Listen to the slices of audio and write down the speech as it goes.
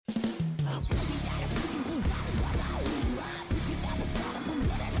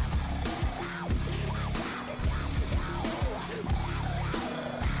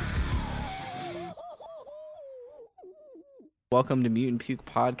Welcome to Mutant Puke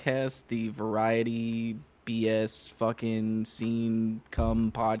Podcast, the variety BS fucking scene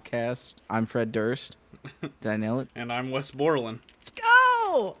cum podcast. I'm Fred Durst. Did I nail it? And I'm Wes Borland. Let's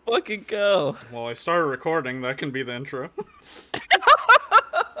go! Fucking go! Well, I started recording. That can be the intro.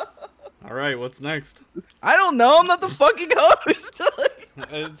 Alright, what's next? I don't know. I'm not the fucking host.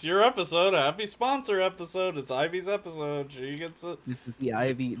 It's your episode. Happy sponsor episode. It's Ivy's episode. She gets it.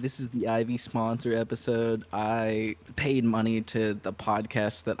 This is the Ivy sponsor episode. I paid money to the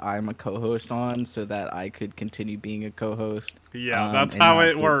podcast that I'm a co-host on so that I could continue being a co-host. Yeah, that's how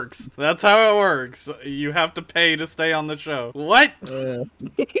it works. That's how it works. You have to pay to stay on the show. What?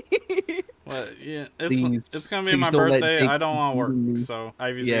 What? Yeah, it's gonna be my birthday. I don't want to work, so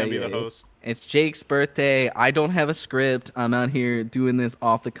Ivy's gonna be the host. It's Jake's birthday. I don't have a script. I'm out here doing this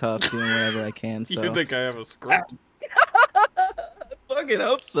off the cuff, doing whatever I can. So. You think I have a script? I fucking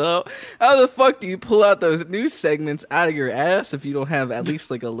hope so. How the fuck do you pull out those news segments out of your ass if you don't have at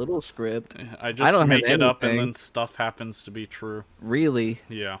least like a little script? I don't make it up and then stuff happens to be true. Really?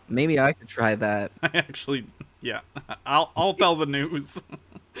 Yeah. Maybe I could try that. I actually, yeah. I'll tell the news.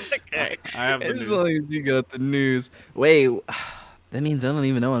 Okay. I have the news. As long as you got the news. Wait, that means I don't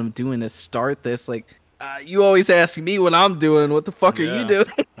even know what I'm doing to start this. Like, you always ask me what I'm doing. What the fuck are you doing?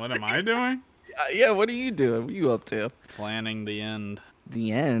 What am I doing? Yeah, what are you doing? What are you up to? Planning the end.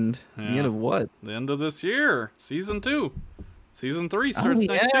 The end? Yeah. The end of what? The end of this year. Season 2. Season 3 starts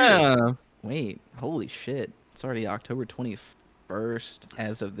next year. Wait, holy shit. It's already October 21st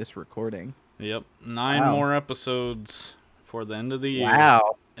as of this recording. Yep. 9 more episodes for the end of the year.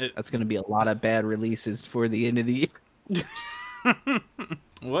 Wow. That's going to be a lot of bad releases for the end of the year.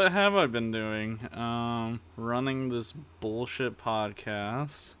 What have I been doing? Running this bullshit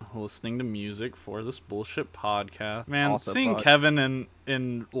podcast, listening to music for this bullshit podcast. Man, also seeing Kevin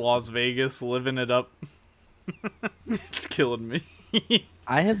in Las Vegas living it up, it's killing me.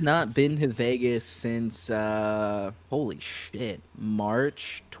 I have not been to Vegas since, holy shit,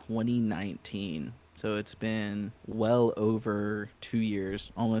 March 2019. So it's been well over 2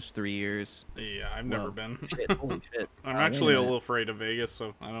 years, almost 3 years. Yeah, I've never been. Shit, holy shit. I'm actually a little afraid of Vegas,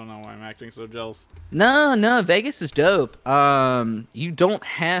 so I don't know why I'm acting so jealous. No, Vegas is dope. You don't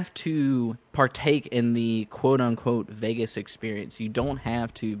have to partake in the quote-unquote Vegas experience. You don't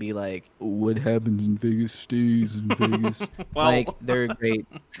have to be like, what happens in Vegas stays in Vegas. Well, like, they're great.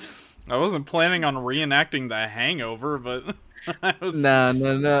 I wasn't planning on reenacting The Hangover, but...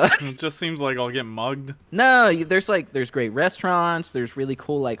 No. It just seems like I'll get mugged. No, there's great restaurants. There's really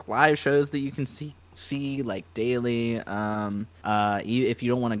cool like live shows that you can see like daily. If you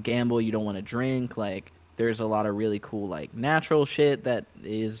don't want to gamble, you don't want to drink. Like there's a lot of really cool like natural shit that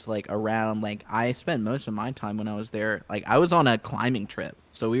is like around. Like I spent most of my time when I was there. Like I was on a climbing trip,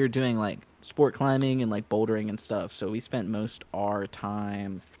 so we were doing like sport climbing and like bouldering and stuff. So we spent most our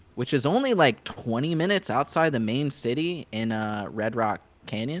time, which is only like 20 minutes outside the main city in Red Rock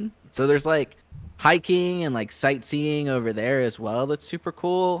Canyon. So there's like hiking and like sightseeing over there as well. That's super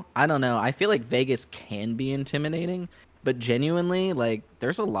cool. I don't know. I feel like Vegas can be intimidating, but genuinely, like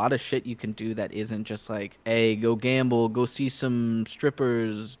there's a lot of shit you can do that isn't just like, hey, go gamble, go see some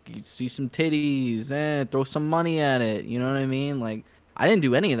strippers, see some titties, throw some money at it. You know what I mean? Like I didn't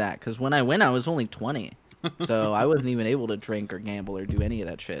do any of that because when I went, I was only 20. So I wasn't even able to drink or gamble or do any of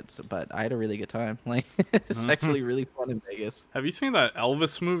that shit. So, but I had a really good time. Like it's actually really fun in Vegas. Have you seen that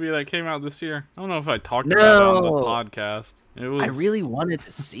Elvis movie that came out this year? I don't know if I talked about it on the podcast. I really wanted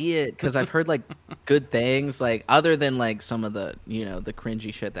to see it because I've heard like good things, like other than like some of the the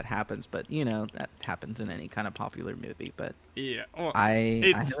cringy shit that happens, but that happens in any kind of popular movie. But yeah, well,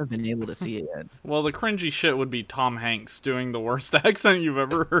 I haven't been able to see it yet. Well, the cringy shit would be Tom Hanks doing the worst accent you've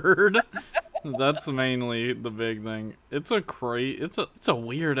ever heard. That's mainly the big thing. It's a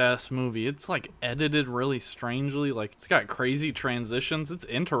weird ass movie. It's like edited really strangely. Like it's got crazy transitions. It's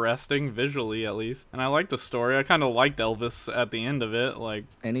interesting visually at least, and I like the story. I kind of liked Elvis at the end of it. Like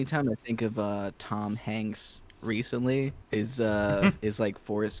anytime I think of Tom Hanks recently is like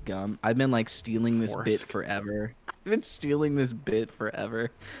Forrest Gump. I've been like stealing this bit forever. I've been stealing this bit forever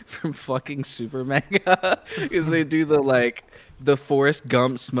from fucking Super Mega because they do the Forrest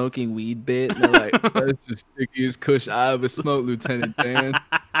Gump smoking weed bit. And they're like, that's the stickiest kush I ever smoked, Lieutenant Dan.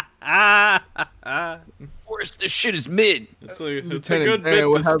 Forrest, this shit is mid. It's a good bit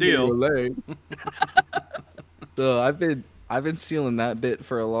to steal. So I've been stealing that bit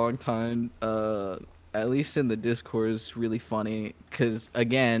for a long time. At least in the Discord, is really funny because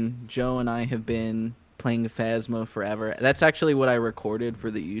again, Joe and I have been playing Phasmo forever. That's actually what I recorded for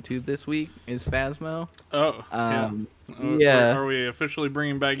the YouTube this week, is Phasmo. Oh, Yeah. Are we officially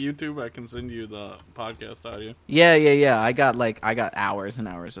bringing back YouTube? I can send you the podcast audio. Yeah. I got hours and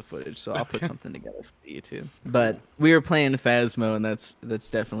hours of footage, so I'll put something together for the YouTube. But we were playing Phasmo, and that's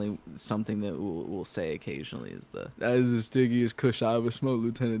definitely something that we'll say occasionally is that is the stickiest kush I ever smoked,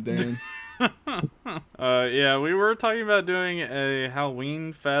 Lieutenant Dan. Yeah, we were talking about doing a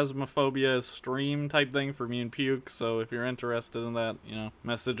Halloween Phasmophobia stream type thing for me and Puke, so if you're interested in that,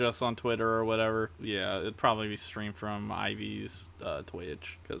 message us on Twitter or whatever. Yeah, it'd probably be streamed from Ivy's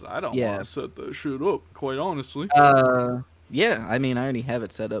Twitch, because I don't want to set that shit up, quite honestly. Yeah, I mean, I already have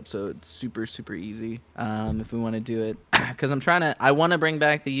it set up, so it's super, super easy if we want to do it. Because I want to bring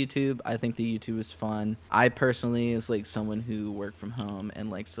back the YouTube. I think the YouTube is fun. I personally, is like someone who worked from home and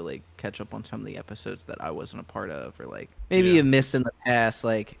likes to like catch up on some of the episodes that I wasn't a part of, or like maybe have missed in the past.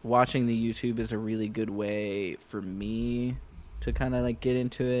 Like watching the YouTube is a really good way for me to kind of like get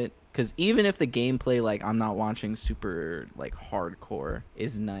into it. Because even if the gameplay, like, I'm not watching super, like, hardcore,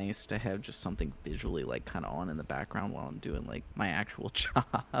 is nice to have just something visually, like, kind of on in the background while I'm doing, like, my actual job.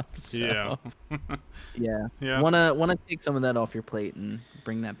 So, yeah. Wanna take some of that off your plate and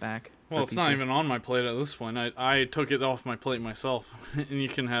bring that back? Well, it's not even on my plate at this point. I took it off my plate myself. And you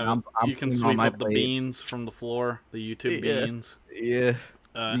can have you can sweep up the beans from the floor, the YouTube beans. Yeah.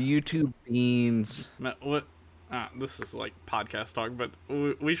 The YouTube beans. What? This is like podcast talk, but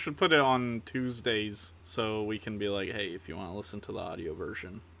we should put it on Tuesdays so we can be like, hey, if you want to listen to the audio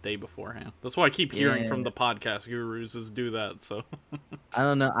version day beforehand. That's why I keep hearing from the podcast gurus is do that. So I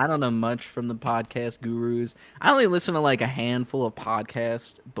don't know much from the podcast gurus. I only listen to like a handful of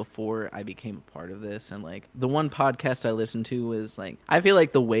podcasts before I became a part of this, and like the one podcast I listened to was like, I feel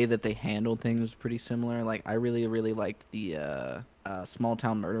like the way that they handled things was pretty similar. Like I really liked the Small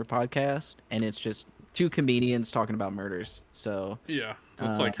Town Murder podcast, and it's just two comedians talking about murders. So yeah,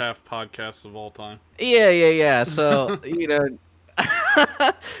 that's like half podcasts of all time. Yeah. So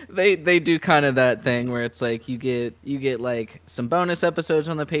they do kind of that thing where it's like you get like some bonus episodes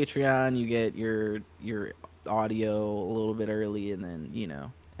on the Patreon, you get your audio a little bit early, and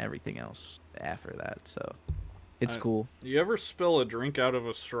then everything else after that. So it's cool. You ever spill a drink out of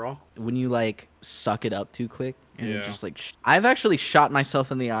a straw? When you like suck it up too quick, and it just like I've actually shot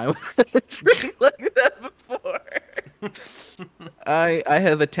myself in the eye with a drink like that before. I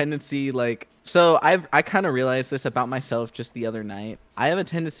have a tendency so I kind of realized this about myself just the other night. I have a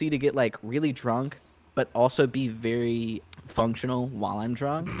tendency to get like really drunk, but also be very functional while I'm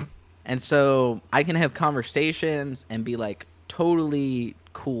drunk. And so I can have conversations and be like totally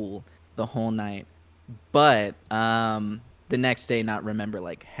cool the whole night, but the next day not remember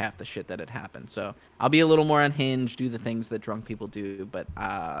like half the shit that had happened. So I'll be a little more unhinged, do the things that drunk people do, but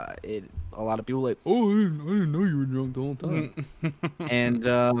a lot of people are like, oh, I didn't know you were drunk the whole time.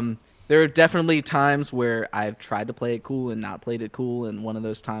 And there are definitely times where I've tried to play it cool and not played it cool, and one of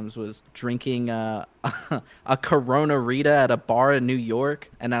those times was drinking a Corona Rita at a bar in New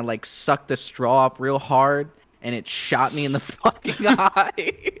York, and I like sucked the straw up real hard, and it shot me in the fucking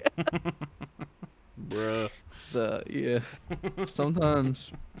eye. Bruh. So yeah,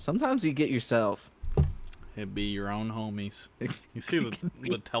 sometimes you get yourself. It be your own homies. You see the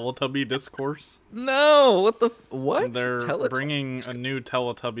Teletubby discourse? No, what? They're bringing a new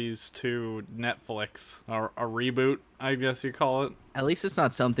Teletubbies to Netflix, or a reboot, I guess you call it. At least it's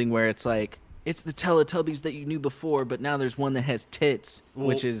not something where it's like, it's the Teletubbies that you knew before, but now there's one that has tits,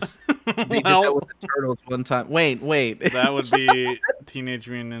 which is they did that with the Turtles one time. Wait. That would be Teenage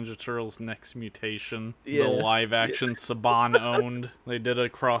Mutant Ninja Turtles Next Mutation, the live-action Saban owned. They did a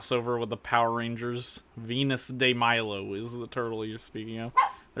crossover with the Power Rangers. Venus de Milo is the turtle you're speaking of.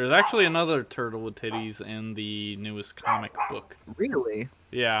 There's actually another turtle with titties in the newest comic book. Really?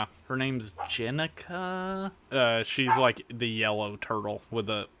 Yeah. Her name's Jenica. She's like the yellow turtle with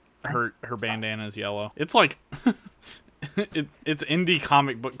her bandana is yellow. It's like it's indie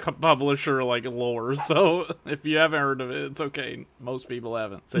comic book publisher like lore. So if you haven't heard of it, it's okay. Most people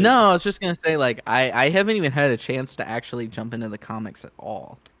haven't. So no, I was just gonna say like I haven't even had a chance to actually jump into the comics at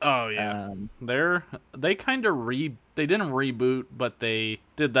all. Oh yeah, they kind of they didn't reboot, but they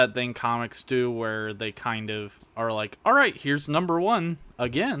did that thing comics do where they kind of are like, all right, here's number 1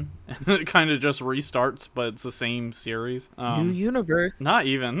 again. It kind of just restarts, but it's the same series. New universe. Not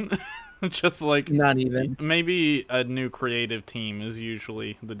even. Just like not even. Maybe a new creative team is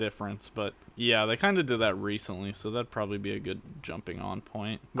usually the difference, but yeah, they kind of did that recently, so that'd probably be a good jumping on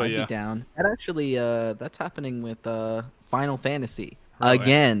point. But I'd be down. That actually, that's happening with Final Fantasy. Really?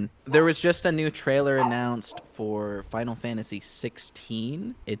 Again, there was just a new trailer announced for Final Fantasy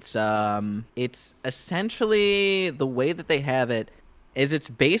 16. It's essentially the way that they have it is it's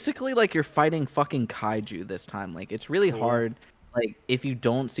basically like you're fighting fucking kaiju this time. Like it's really Cool. hard like if you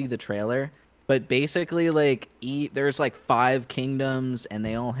don't see the trailer, but basically like there's like 5 kingdoms and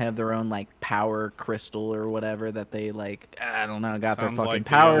they all have their own like power crystal or whatever that they like I don't know, got their Sounds fucking like the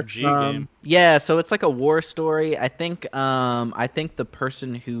power OG game. from. Yeah, so it's like a war story. I think the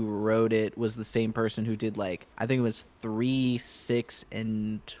person who wrote it was the same person who did like I think it was 3, 6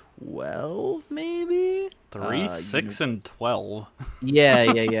 and 12 maybe. 3, 6, and 12.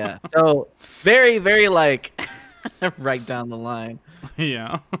 Yeah. So very, very like right down the line.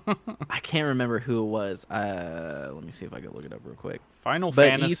 Yeah. I can't remember who it was. Let me see if I can look it up real quick. Final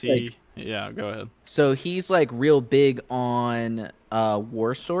But he's like, Fantasy. Yeah, go ahead. so he's like real big on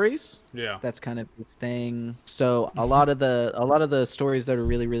war stories. Yeah. That's kind of his thing. So a lot of the stories that are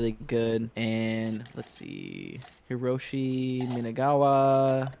really, really good. And let's see, Hiroshi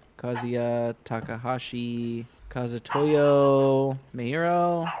Minagawa, Kazuya Takahashi, Kazutoyo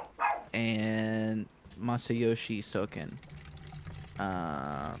Meiro, and Masayoshi Soken.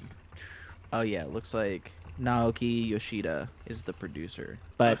 Um, oh yeah, it looks like Naoki Yoshida is the producer.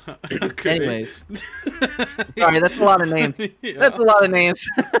 But Okay. anyways, sorry, that's a lot of names. Yeah. That's a lot of names.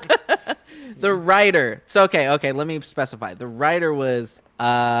 The writer. So okay, let me specify. The writer was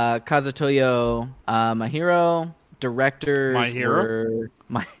Kazutoyo Mahiro. Directors My hero? were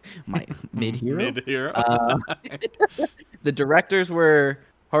my mid hero. Mid-hero. The directors were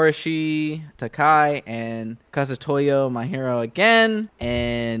Hiroshi Takai and Kazutoyo Mahiro again,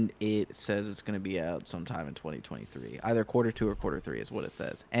 and it says it's going to be out sometime in 2023, either Q2 or Q3 is what it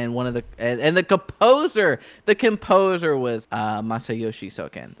says. And one of the and the composer was Masayoshi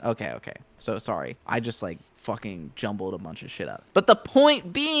Soken. Okay. So sorry, I just like fucking jumbled a bunch of shit up. But the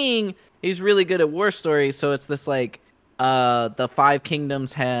point being, he's really good at war stories, so it's this like the 5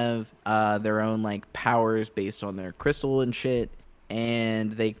 kingdoms have their own like powers based on their crystal and shit,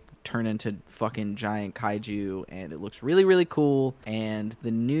 and they turn into fucking giant kaiju, and it looks really, really cool. And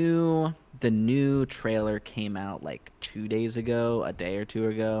the new trailer came out like 2 days ago, a day or two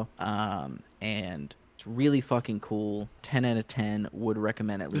ago, and it's really fucking cool. 10 out of 10 would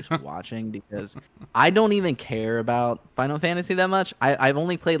recommend at least watching, because I don't even care about Final Fantasy that much. I've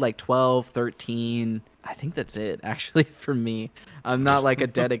only played like 12, 13. I think that's it, actually, for me. I'm not like a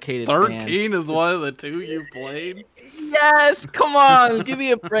dedicated 13 is one of the 2 you played? Yes, come on, give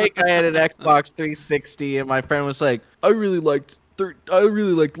me a break. I had an Xbox 360, and my friend was like, I really liked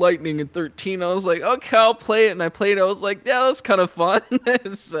Lightning in 13. I was like, okay, I'll play it, and I played it. I was like, yeah, that was kind of fun.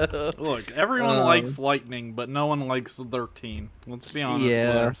 So, Look, everyone likes Lightning, but no one likes 13. Let's be honest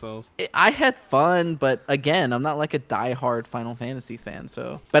with ourselves. I had fun, but again, I'm not like a diehard Final Fantasy fan.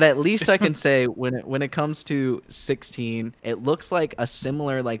 So, but at least I can say when it comes to 16, it looks like a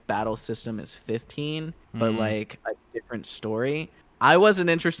similar like battle system as 15, but like a different story. I wasn't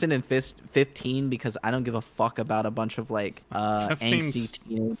interested in 15 because I don't give a fuck about a bunch of like angsty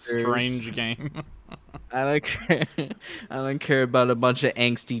teenagers. Strange game. I don't care. I don't care about a bunch of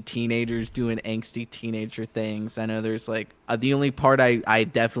angsty teenagers doing angsty teenager things. I know there's like the only part I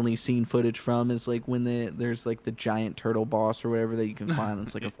definitely seen footage from is like when there's like the giant turtle boss or whatever that you can find.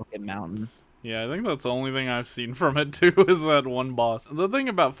 It's like a fucking mountain. Yeah, I think that's the only thing I've seen from it too, is that one boss. The thing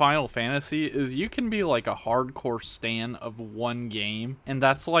about Final Fantasy is you can be like a hardcore stan of one game, and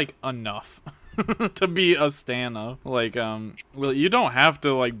that's like enough to be a stan of. Like, well, you don't have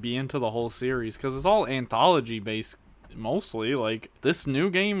to like be into the whole series, because it's all anthology based mostly. Like, this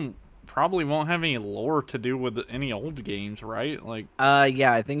new game probably won't have any lore to do with any old games, right? Like,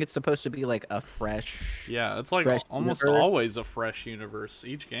 yeah, I think it's supposed to be like a fresh. Yeah, it's like fresh almost universe. always a fresh universe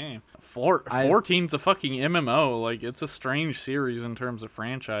each game. 14's a fucking MMO. Like, it's a strange series in terms of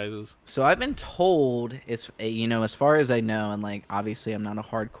franchises. So I've been told, as far as I know, and like obviously I'm not a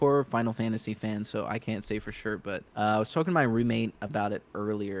hardcore Final Fantasy fan, so I can't say for sure. But I was talking to my roommate about it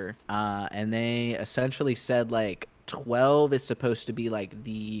earlier, and they essentially said like 12 is supposed to be like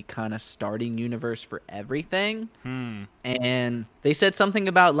the kind of starting universe for everything. And they said something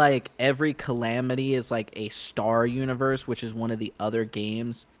about like every calamity is like a star universe, which is one of the other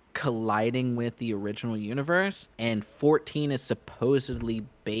games colliding with the original universe, and 14 is supposedly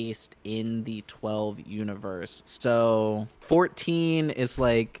based in the 12 universe. So 14 is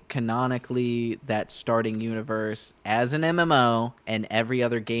like canonically that starting universe as an MMO, and every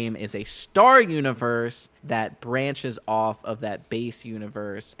other game is a star universe that branches off of that base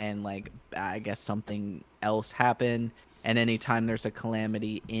universe, and like I guess something else happened, and anytime there's a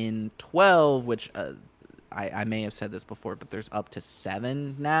calamity in 12, which I may have said this before, but there's up to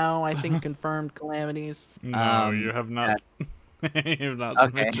 7 now, I think, confirmed calamities. No, you have not. that- You have not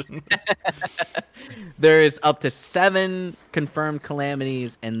Okay. mentioned. There's up to 7 confirmed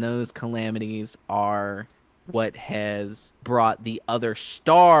calamities, and those calamities are what has brought the other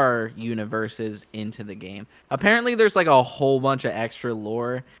star universes into the game. Apparently, there's like a whole bunch of extra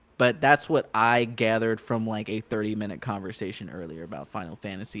lore, but that's what I gathered from like a 30-minute conversation earlier about Final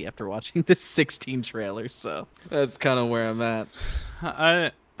Fantasy after watching the 16 trailers. So that's kind of where I'm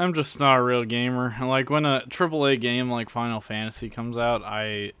at. I'm just not a real gamer. Like when a AAA game like Final Fantasy comes out,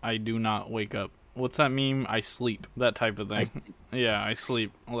 I do not wake up. What's that meme? I sleep. That type of thing. Yeah, I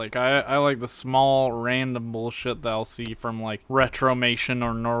sleep. Like I like the small random bullshit that I'll see from like Retromation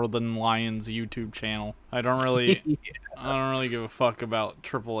or Northern Lions YouTube channel. I don't really I don't really give a fuck about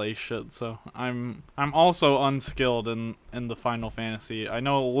AAA shit, so I'm also unskilled in the Final Fantasy. I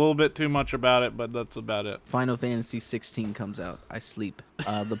know a little bit too much about it, but that's about it. Final Fantasy 16 comes out. I sleep.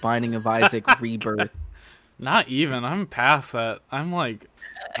 The Binding of Isaac Rebirth. Not even. I'm past that. I'm like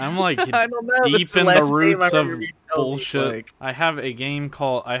I don't know. deep That's the in the last game roots I of remember you telling me, bullshit. like- I have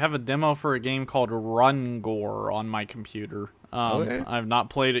a demo for a game called Run Gore on my computer. Okay. I've not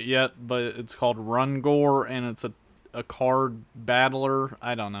played it yet, but it's called Run Gore, and it's a card battler.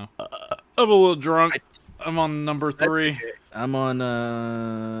 I don't know. I'm a little drunk. I'm on number 3. I'm on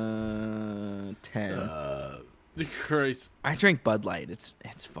 10. Christ. I drink Bud Light. It's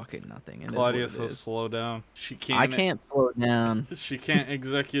fucking nothing. It is what Claudia it says is. slow down. She can't. I can't slow it down. She can't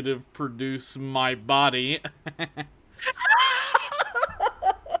executive produce my body.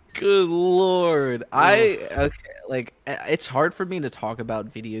 Good lord. It's hard for me to talk about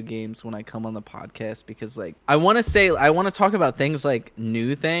video games when I come on the podcast because like I want to talk about things like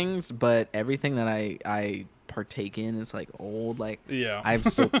new things, but everything that I partake in is like old. Like Yeah. I'm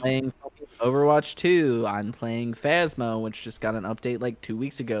still playing Overwatch 2. I'm playing Phasmo, which just got an update like 2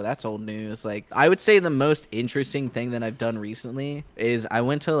 weeks ago. That's old news. Like I would say the most interesting thing that I've done recently is I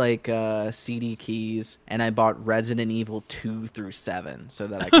went to like CD Keys and I bought Resident Evil 2 through 7 so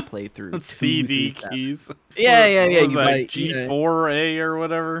that I could play through 2 CD through 7. keys. Yeah. What was You that, buy, G4A or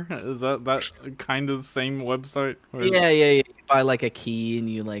whatever? Is that kind of the same website? Or yeah. You buy like a key and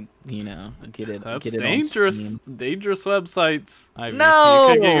you like get it. That's get it dangerous. On Steam. Dangerous websites. No,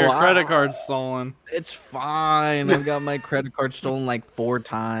 you could get your credit card stolen. It's fine. I've got my credit card stolen like 4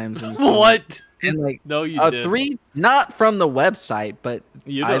 times. And What? And like No, you did. 3, not from the website, but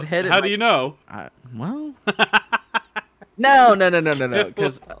You I've don't, had it. how do you know? Well, no.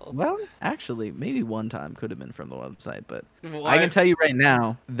 Because actually, maybe one time could have been from the website, but I can tell you right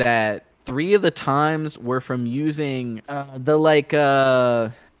now that 3 of the times were from using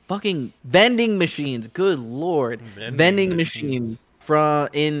the fucking vending machines. Good lord, vending machines from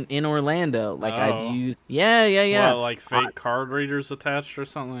in Orlando. Like I've used, yeah. What, like fake card readers attached or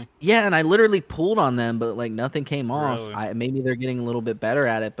something? Yeah, and I literally pulled on them, but like nothing came off. Really? Maybe they're getting a little bit better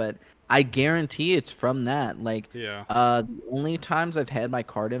at it, but I guarantee it's from that. Like, Yeah. the only times I've had my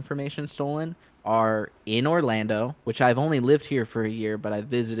card information stolen are in Orlando, which I've only lived here for a year, but I've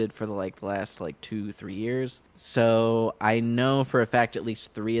visited for the last 2-3 years. So I know for a fact at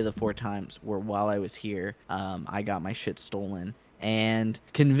least 3 of the 4 times were while I was here. I got my shit stolen. And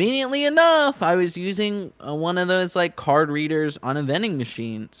conveniently enough, I was using one of those like card readers on a vending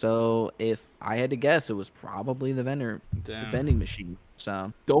machine. So if I had to guess, it was probably the vending machine.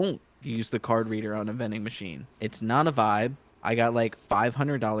 So don't use the card reader on a vending machine. It's not a vibe. I got like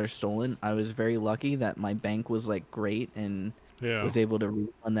 $500 stolen. I was very lucky that my bank was like great and was able to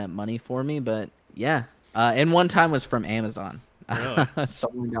refund that money for me. But yeah, and one time was from Amazon. Really?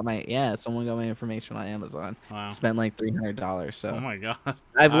 someone got my information on Amazon. Wow. Spent like $300. So Oh my god.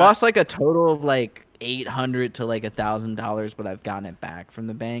 I've lost like a total of like $800 to like $1,000, but I've gotten it back from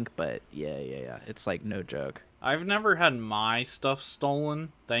the bank. But yeah, it's like no joke. I've never had my stuff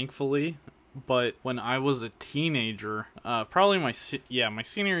stolen, thankfully. But when I was a teenager, probably my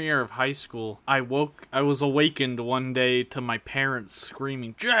senior year of high school, I was awakened one day to my parents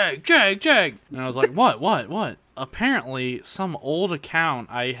screaming, "Jag! And I was like, what? Apparently, some old account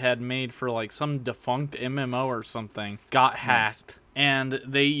I had made for like some defunct MMO or something got hacked. And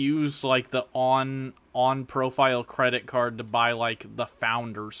they used like the on profile credit card to buy like the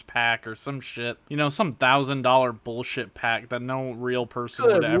founders pack or some shit. Some $1,000 bullshit pack that no real person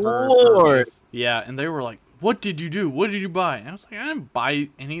would ever purchase. Yeah, and they were like, "What did you do? What did you buy?" And I was like, "I didn't buy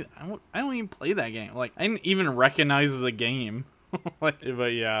any. I don't even play that game. Like, I didn't even recognize the game." But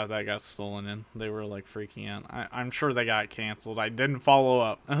yeah, that got stolen and they were like freaking out. I'm sure they got canceled. I didn't follow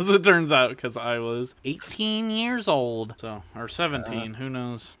up, as it turns out, because I was 18 years old. So, or 17, who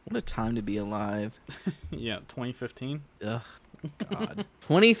knows? What a time to be alive. Yeah, 2015. Ugh. God.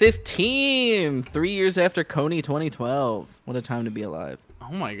 2015! 3 years after Coney 2012. What a time to be alive.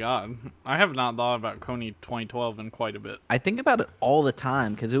 Oh my god. I have not thought about Coney 2012 in quite a bit. I think about it all the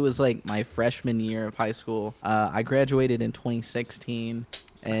time because it was like my freshman year of high school. I graduated in 2016,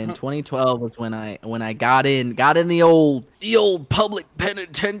 and 2012 was when I got in the old public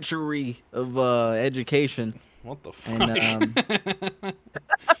penitentiary of education. What the fuck? And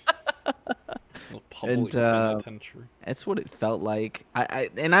Public penitentiary. That's what it felt like.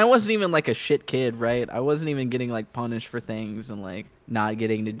 I wasn't even like a shit kid, right? I wasn't even getting like punished for things and like not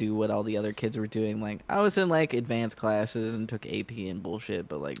getting to do what all the other kids were doing. Like I was in like advanced classes and took AP and bullshit,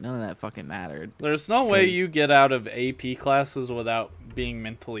 but like none of that fucking mattered. There's no way you get out of AP classes without being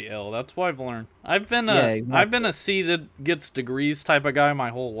mentally ill. That's what I've learned. I've been a C that gets degrees type of guy my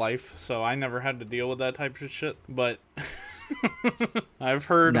whole life, so I never had to deal with that type of shit. But I've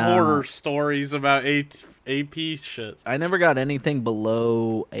heard horror stories about AP shit. I never got anything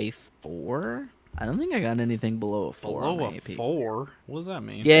below a 4. I don't think I got anything below a 4. Below on a AP. 4? What does that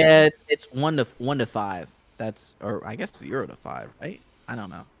mean? Yeah, it's 1 to 5. That's, or I guess 0 to 5, right? I don't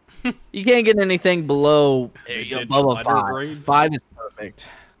know. You can't get anything below above a 5. Grades? 5 is perfect.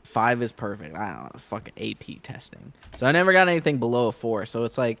 5 is perfect. I don't know, fucking AP testing. So I never got anything below a 4. So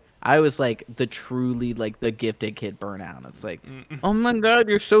it's like I was like the truly like the gifted kid burnout. It's like, oh my god,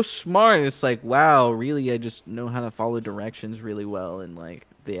 you're so smart. It's like, wow, really? I just know how to follow directions really well, and like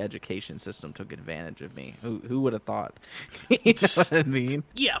the education system took advantage of me. Who would have thought? You know what I mean?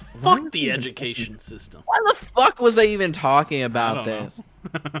 Yeah, fuck the education system. Why the fuck was I even talking about this?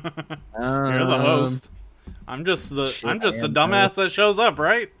 You're the host. I'm just the dumbass that shows up,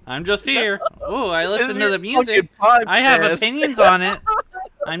 right? I'm just here. Oh, I listen to the music. I have opinions on it.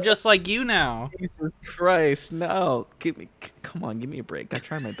 I'm just like you now. Jesus Christ, no. Come on, give me a break. I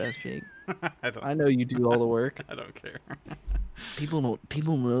try my best, Jake. I know you do all the work. I don't care. People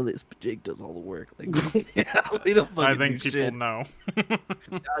know this, but Jake does all the work. Like, we don't I think do people shit. know.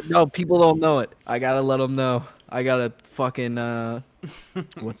 No, people don't know it. I gotta let them know. I gotta fucking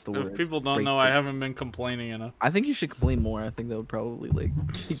what's the word? If people don't know, I haven't been complaining enough. I think you should complain more. I think that would probably like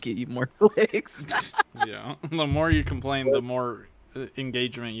get you more clicks. Yeah, the more you complain, the more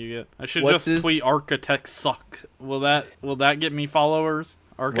engagement you get. I should tweet architects suck. Will that get me followers?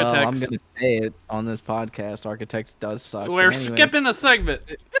 Architects. Well, I'm gonna say it on this podcast. Architects does suck. We're skipping a segment.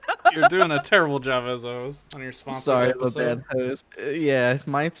 You're doing a terrible job as a host on your sponsored episode. Sorry, I'm a bad host. Yeah,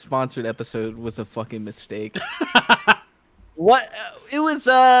 my sponsored episode was a fucking mistake. What? It was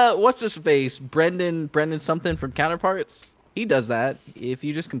what's his face? Brendan something from Counterparts. He does that. If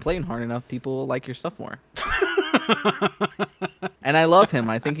you just complain hard enough, people will like your stuff more. And I love him.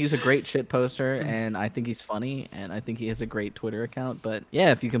 I think he's a great shit poster, and I think he's funny, and I think he has a great Twitter account. But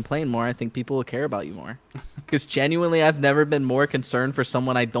yeah, if you complain more, I think people will care about you more. Because genuinely, I've never been more concerned for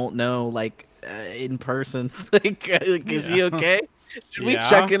someone I don't know, like in person. Like, is he okay? Should we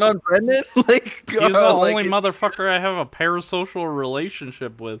check in on Brendan? Like, he's the only motherfucker I have a parasocial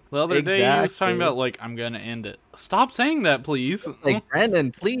relationship with. The other day he was talking about like, I'm gonna end it. Stop saying that, please. Like,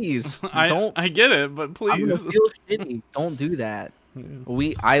 Brendan, please. I get it, but please. I'm gonna feel shitty. Don't do that.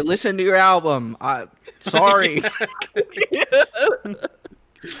 Yeah. I listened to your album. Sorry.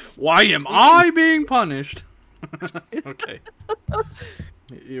 Why am I being punished? Okay.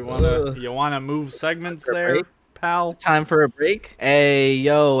 You wanna move segments there? Break? Pal. Time for a break. Hey,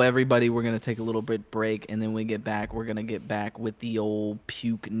 yo, everybody, we're going to take a little bit break, and then we get back. We're going to get back with the old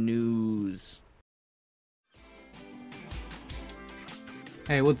puke news.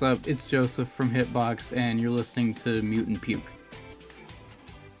 Hey, what's up? It's Joseph from Hitbox, and you're listening to Mutant Puke.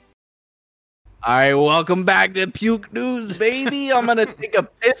 All right, welcome back to Puke News, baby. I'm going to take a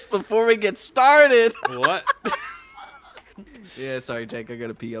piss before we get started. What? Yeah, sorry, Jake. I got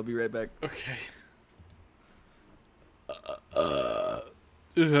to pee. I'll be right back. Okay.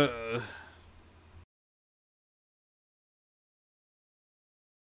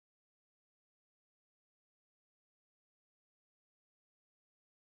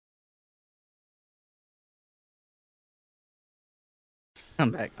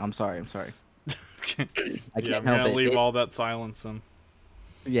 I'm back. I'm sorry. Okay. I can't I'm help gonna it. leave all that silence in.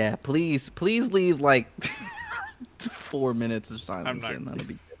 Yeah, please leave like 4 minutes of silence in. That'll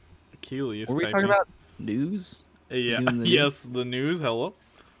be good. Keely is Were we talking about news? Yeah. Yes, the news. Hello.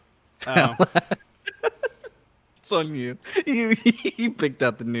 That's on you. You picked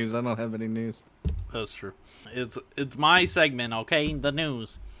out the news. I don't have any news. That's true. It's my segment, okay? The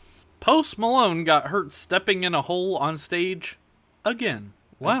news. Post Malone got hurt stepping in a hole on stage again.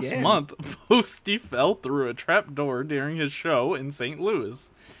 Last month, Posty fell through a trap door during his show in St. Louis.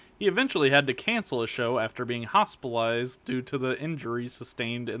 He eventually had to cancel a show after being hospitalized due to the injuries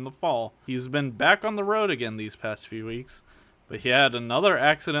sustained in the fall. He's been back on the road again these past few weeks, but he had another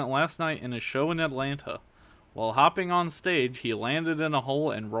accident last night in a show in Atlanta. While hopping on stage, he landed in a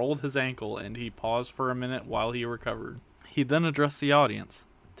hole and rolled his ankle, and he paused for a minute while he recovered. He then addressed the audience.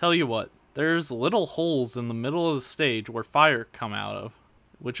 Tell you what, there's little holes in the middle of the stage where fire come out of,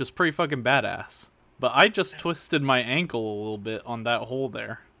 which is pretty fucking badass. But I just twisted my ankle a little bit on that hole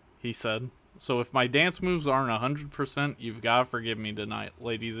there, he said. So if my dance moves aren't 100%, you've got to forgive me tonight,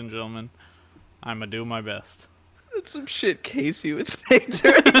 ladies and gentlemen. I'ma do my best. That's some shit Casey would say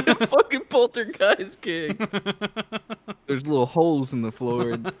during a fucking poltergeist gig. There's little holes in the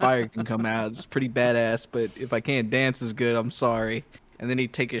floor and fire can come out. It's pretty badass, but if I can't dance as good, I'm sorry. And then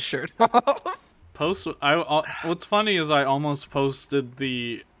he'd take his shirt off. What's funny is I almost posted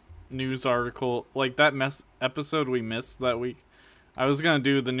the news article, like that episode we missed that week. I was gonna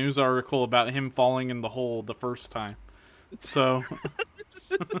do the news article about him falling in the hole the first time. So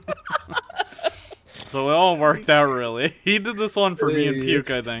so it all worked out really. He did this one for me and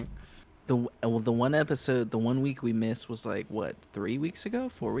Puke, I think. The one episode, the 1 week we missed was like what, 3 weeks ago,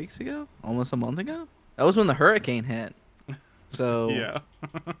 4 weeks ago, almost a month ago. That was when the hurricane hit. So yeah,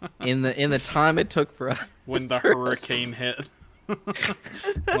 in the time it took for us when the hurricane hit.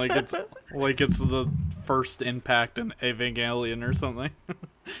 like it's the first impact in Evangelion or something.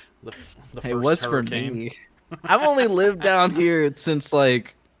 the first it was hurricane. For me. I've only lived down here since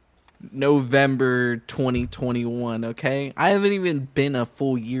like November 2021. Okay, I haven't even been a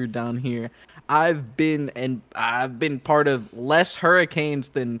full year down here. I've been part of less hurricanes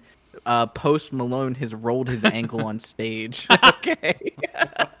than Post Malone has rolled his ankle on stage. Okay.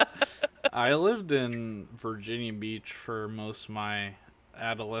 I lived in Virginia Beach for most of my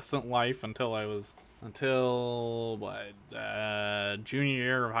adolescent life until junior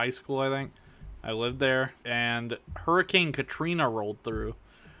year of high school, I think. I lived there, and Hurricane Katrina rolled through.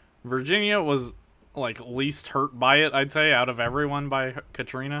 Virginia was like least hurt by it, I'd say, out of everyone by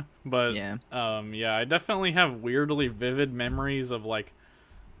Katrina. But yeah, I definitely have weirdly vivid memories of like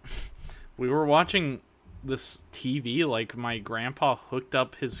we were watching this TV, like my grandpa hooked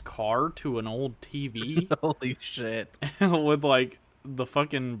up his car to an old TV. Holy shit. With like the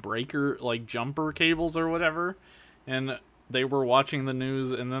fucking breaker, like jumper cables or whatever. And they were watching the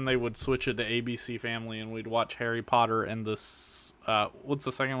news, and then they would switch it to ABC Family, and we'd watch Harry Potter and this, what's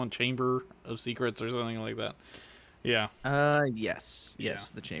the second one? Chamber of Secrets or something like that. Yeah. Yes,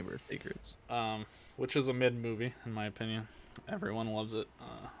 The Chamber of Secrets. Which is a mid movie, in my opinion. Everyone loves it.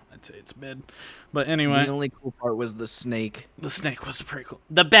 I'd say it's mid. But anyway. The only cool part was the snake. The snake was pretty cool.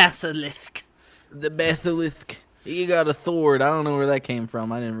 The basilisk. You got a Thord. I don't know where that came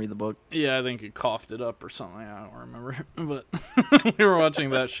from. I didn't read the book. Yeah, I think he coughed it up or something. I don't remember. But we were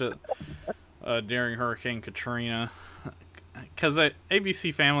watching that shit during Hurricane Katrina. Because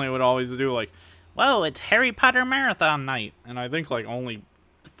ABC Family would always do like, whoa, it's Harry Potter marathon night. And I think like only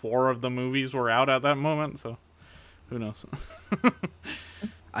 4 of the movies were out at that moment, so who knows.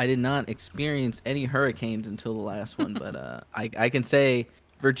 I did not experience any hurricanes until the last one, but I can say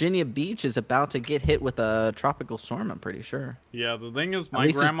Virginia Beach is about to get hit with a tropical storm, I'm pretty sure. Yeah, the thing is, my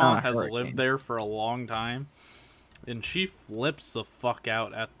grandma has lived there for a long time, and she flips the fuck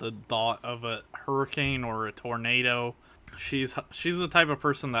out at the thought of a hurricane or a tornado. She's the type of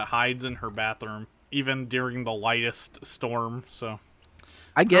person that hides in her bathroom, even during the lightest storm, so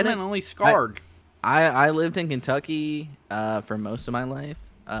I get it. Permanently scarred. I lived in Kentucky for most of my life,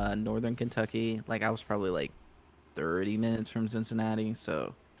 northern Kentucky. Like, I was probably like 30 minutes from Cincinnati,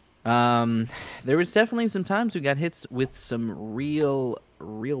 so there was definitely some times we got hit with some real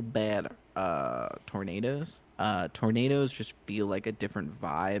bad tornadoes. Tornadoes just feel like a different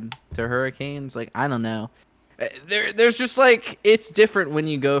vibe to hurricanes. Like, I don't know, there's just like, it's different when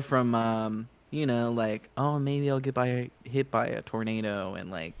you go from like, oh, maybe I'll get hit by a tornado,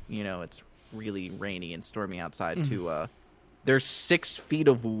 and like, it's really rainy and stormy outside, to there's 6 feet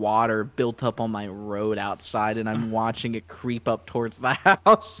of water built up on my road outside, and I'm watching it creep up towards the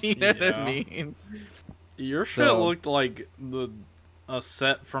house. You know what I mean? Your shit looked like a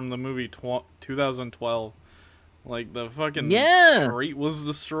set from the movie 2012. Like, the fucking street was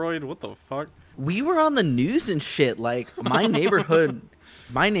destroyed. What the fuck? We were on the news and shit. Like, my neighborhood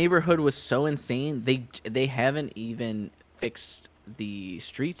was so insane. They haven't even fixed the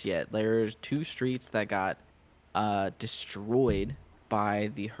streets yet. There's 2 streets that got destroyed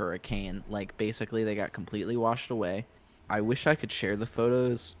by the hurricane. Like, basically, they got completely washed away. I wish I could share the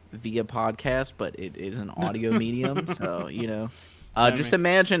photos via podcast, but it is an audio medium, so, you know. Just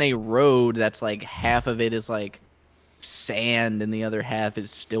imagine a road that's, like, half of it is, like, sand and the other half is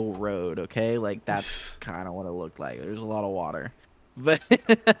still road, okay? Like, that's kind of what it looked like. There's a lot of water. But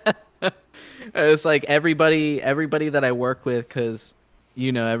it's like everybody that I work with, because,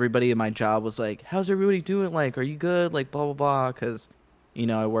 you know, everybody in my job was like, how's everybody doing? Like, are you good? Like, blah, blah, blah, because, you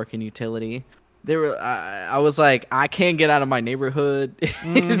know, I work in utility. I was like, I can't get out of my neighborhood.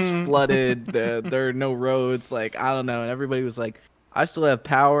 It's flooded. There are no roads. Like, I don't know. And everybody was like, I still have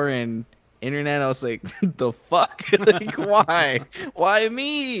power and internet. I was like, the fuck? Like, why? Why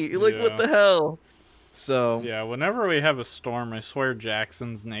me? Like, what the hell? So yeah, whenever we have a storm, I swear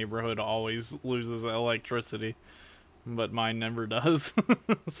Jackson's neighborhood always loses electricity, but mine never does.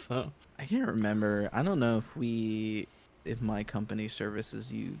 So I can't remember. I don't know if my company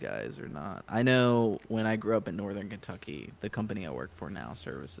services you guys or not. I know when I grew up in Northern Kentucky, the company I work for now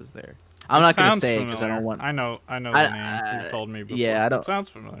services there. I'm not going to say it because I don't want. I know the name. You've told me before. Yeah, It sounds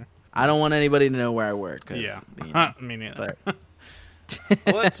familiar. I don't want anybody to know where I work. Yeah, you know, me neither. But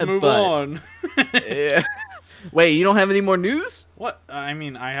let's move on. Yeah. Wait, you don't have any more news? What? I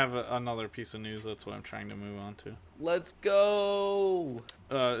mean, I have another piece of news. That's what I'm trying to move on to. Let's go.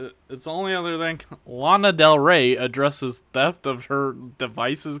 It's the only other thing. Lana Del Rey addresses theft of her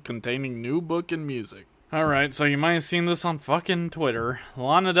devices containing new book and music. Alright, so you might have seen this on fucking Twitter.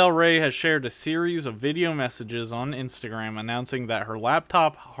 Lana Del Rey has shared a series of video messages on Instagram announcing that her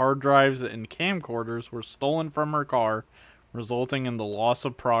laptop, hard drives, and camcorders were stolen from her car, resulting in the loss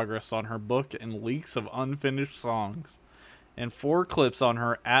of progress on her book and leaks of unfinished songs. And 4 clips on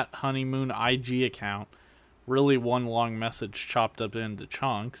her @honeymoon IG account, really one long message chopped up into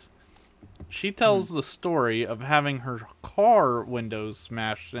chunks. She tells the story of having her car windows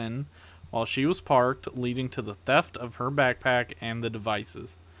smashed in while she was parked, leading to the theft of her backpack and the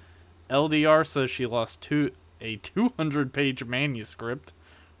devices. LDR says she lost a 200-page manuscript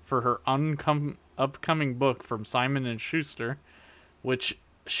for her upcoming book from Simon & Schuster, which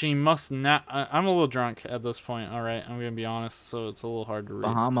she must not... I'm a little drunk at this point, alright? I'm gonna be honest, so it's a little hard to read.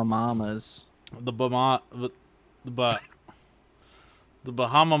 Bahama Mamas. The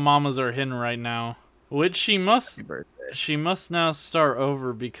Bahama Mamas are hidden right now, which she must now start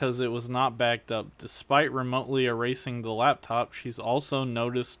over because it was not backed up. Despite remotely erasing the laptop, she's also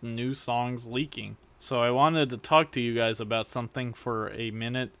noticed new songs leaking. So I wanted to talk to you guys about something for a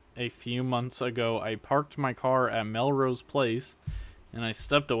minute. A few months ago, I parked my car at Melrose Place, and I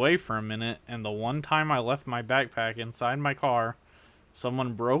stepped away for a minute, and the one time I left my backpack inside my car,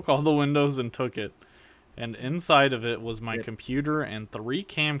 someone broke all the windows and took it. And inside of it was my computer and 3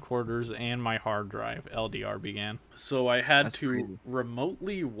 camcorders and my hard drive, LDR began. So I had to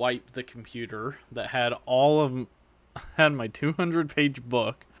remotely wipe the computer that had had my 200-page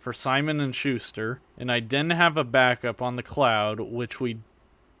book for Simon & Schuster, and I didn't have a backup on the cloud, which we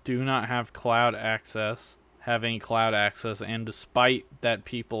do not have any cloud access, and despite that,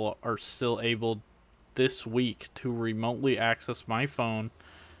 people are still able this week to remotely access my phone,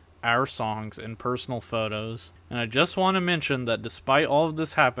 our songs, and personal photos. And I just want to mention that despite all of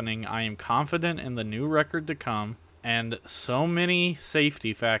this happening, I am confident in the new record to come, and so many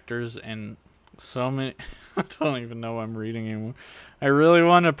safety factors, and so many... I don't even know what I'm reading anymore. I really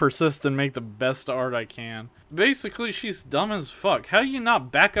want to persist and make the best art I can. Basically, she's dumb as fuck. How do you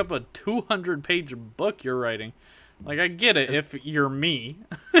not back up a 200-page book you're writing? Like, I get it if you're me.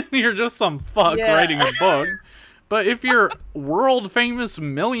 You're just some fuck writing a book. But if you're world-famous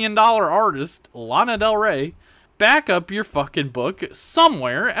million-dollar artist, Lana Del Rey, back up your fucking book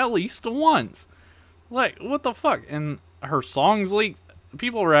somewhere at least once. Like, what the fuck? And her songs leaked.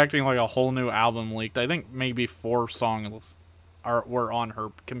 People were acting like a whole new album leaked. I think maybe 4 songs were on her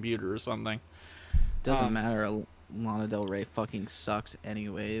computer or something. Doesn't matter. Lana Del Rey fucking sucks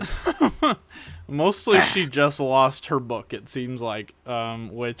anyways. Mostly she just lost her book, it seems like.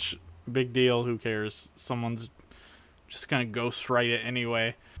 Which, big deal, who cares? Someone's just gonna ghostwrite it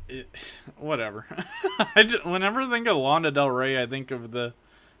anyway. Whatever. Whenever I think of Lana Del Rey, I think of the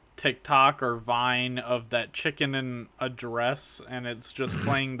TikTok or Vine of that chicken in a dress, and it's just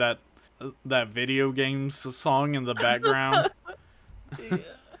playing that video games song in the background. Yeah.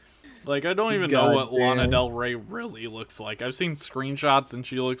 Like, I don't even know what Lana Del Rey really looks like. I've seen screenshots, and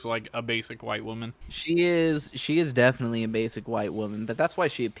she looks like a basic white woman. She is definitely a basic white woman, but that's why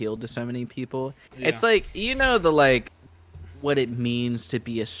she appealed to so many people. Yeah. It's like, you know, the what it means to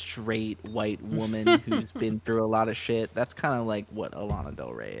be a straight white woman who's been through a lot of shit. That's kind of like what Lana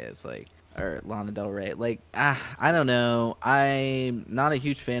Del Rey is like, or Lana Del Rey. Like, I don't know. I'm not a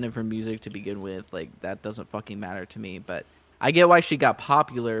huge fan of her music to begin with. Like, that doesn't fucking matter to me. But I get why she got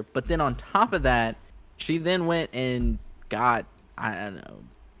popular. But then on top of that, she then went and got, I don't know,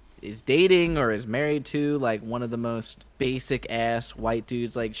 is dating or is married to like one of the most basic ass white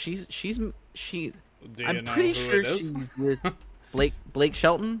dudes. Like, I'm pretty sure she's with Blake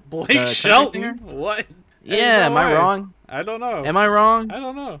Shelton. Blake Shelton? What? Yeah, am I wrong? I don't know. Am I wrong? I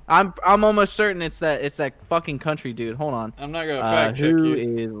don't know. I'm almost certain it's that fucking country dude. Hold on. I'm not gonna fact check who you.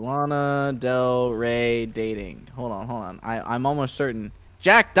 Who is Lana Del Rey dating? Hold on. I'm almost certain.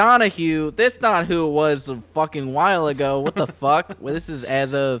 Jack Donahue. That's not who it was a fucking while ago. What the fuck? Well, this is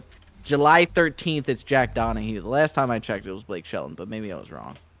as of July 13th. It's Jack Donahue. The last time I checked, it was Blake Shelton, but maybe I was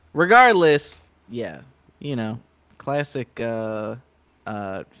wrong. Regardless, yeah, you know, classic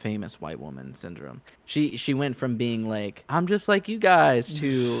famous white woman syndrome. She went from being like, I'm just like you guys,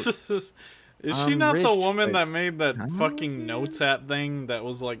 to Is she not rich, the woman but that made that fucking Notes app thing that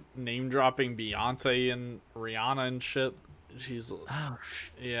was like name dropping Beyonce and Rihanna and shit? She's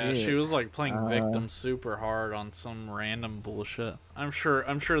yeah, she was like playing victim super hard on some random bullshit. I'm sure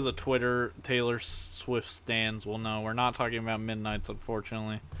the Twitter Taylor Swift stans will know. We're not talking about Midnights,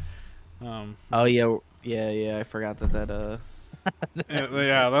 unfortunately. Oh yeah, I forgot that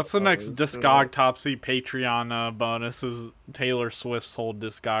yeah, that's the next Discogtopsy Patreon bonus is Taylor Swift's whole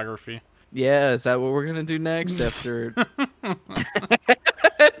discography. Yeah, is that what we're gonna do next after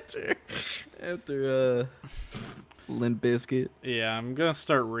after Limp Bizkit? Yeah, I'm gonna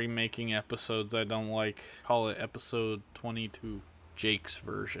start remaking episodes I don't like. Call it episode 22, Jake's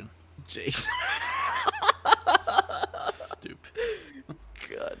version. Jake. Stupid.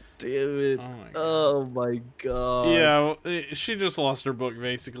 God damn it. Oh my god. Yeah, she just lost her book,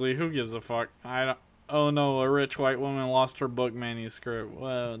 basically. Who gives a fuck? Oh no, a rich white woman lost her book manuscript.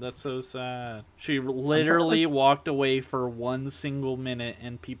 Whoa, that's so sad. She literally walked away for 1 single minute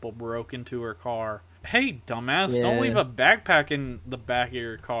and people broke into her car. Hey, dumbass, don't leave a backpack in the back of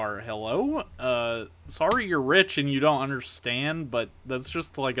your car. Hello? Sorry you're rich and you don't understand, but that's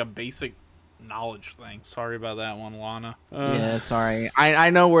just like a basic knowledge thing. Sorry about that one, Lana. Yeah, sorry.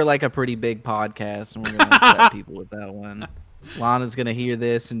 I know we're like a pretty big podcast and we're gonna upset people with that one. Lana's gonna hear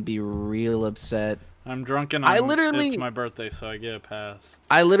this and be real upset. I'm drunk and it's my birthday, so I get a pass.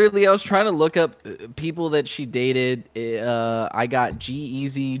 I was trying to look up people that she dated. I got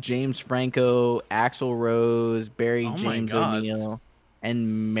G-Eazy, James Franco, Axl Rose, Barry James O'Neill,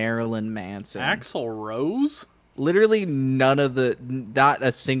 and Marilyn Manson. Axl Rose? Literally not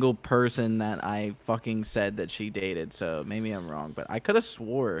a single person that I fucking said that she dated, so maybe I'm wrong, but I could have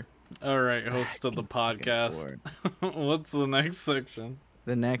swore. Alright, host of the podcast. What's the next section?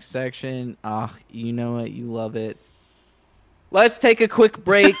 The next section, you know it, you love it. Let's take a quick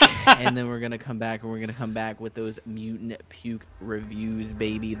break, and then we're going to come back, and we're going to come back with those Mutant Puke reviews,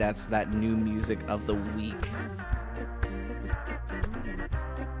 baby. That's that new music of the week.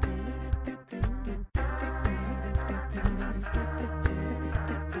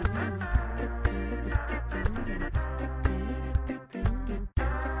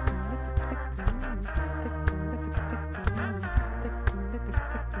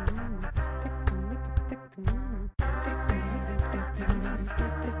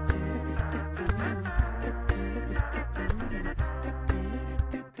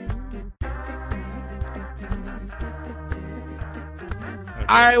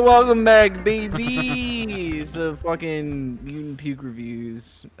 Alright, welcome back, baby. So fucking Mutant Puke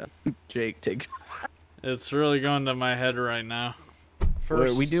reviews. Jake, take it. It's really going to my head right now.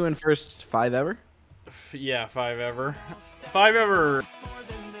 Are we doing first 5 ever? Yeah, 5 ever. 5 ever.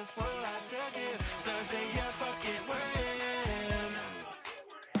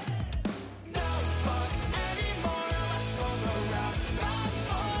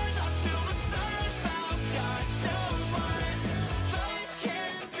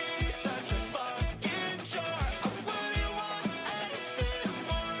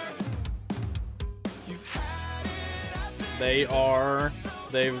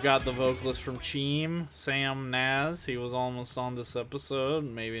 They've got the vocalist from Cheem, Sam Naz. He was almost on this episode.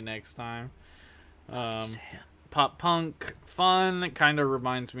 Maybe next time. Pop punk, fun. It kind of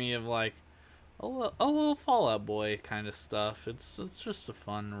reminds me of like a little Fall Out Boy kind of stuff. It's just a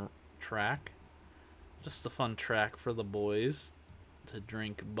fun track. Just a fun track for the boys to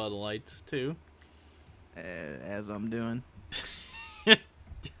drink Bud Lights too. As I'm doing.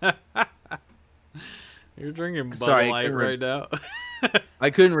 You're drinking Bud Light right now. I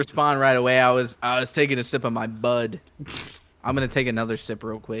couldn't respond right away. I was taking a sip of my Bud. I'm gonna take another sip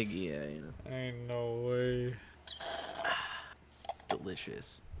real quick. Yeah, you know. Ain't no way.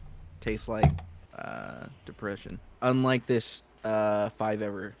 Delicious. Tastes like depression. Unlike this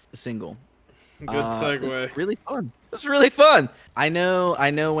 5-ever single. Good segue. It's really fun. It's really fun. I know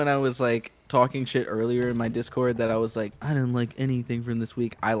when I was like talking shit earlier in my Discord that I was like, I didn't like anything from this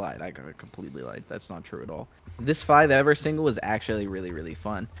week. I lied. I completely lied. That's not true at all. This 5-ever single was actually really, really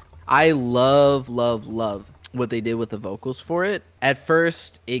fun. I love what they did with the vocals for it. At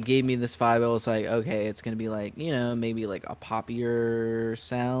first, it gave me this vibe. I was like, okay, it's gonna be like, you know, maybe like a poppier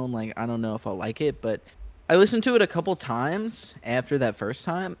sound. Like, I don't know if I'll like it, but I listened to it a couple times after that first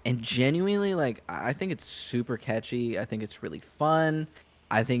time, and genuinely, like, I think it's super catchy. I think it's really fun.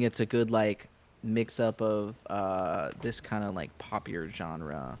 I think it's a good like mix up of this kind of like poppier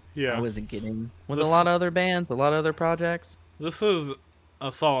genre. Yeah. I wasn't getting with a lot of other bands, a lot of other projects. This is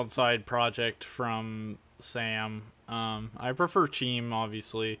a solid side project from Sam. I prefer Cheem,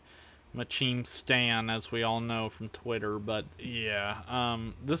 obviously. I'm a Cheem stan, as we all know from Twitter, but yeah.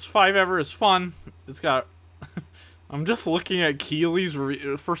 This 5-ever is fun. It's got... I'm just looking at Keely's...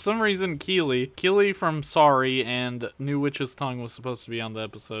 For some reason, Keely from Sorry and New Witch's Tongue was supposed to be on the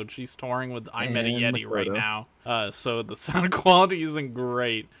episode. She's touring with I Met a Yeti right now. So the sound quality isn't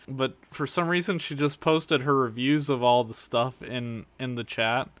great. But for some reason, she just posted her reviews of all the stuff in the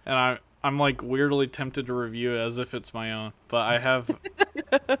chat. And I'm like weirdly tempted to review it as if it's my own. But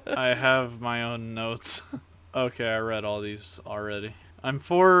I have my own notes. Okay, I read all these already. I'm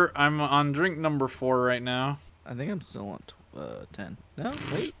on drink number 4 right now. I think I'm still on 10. No,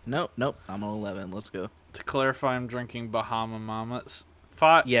 wait. Nope. I'm on 11. Let's go. To clarify, I'm drinking Bahama Mama.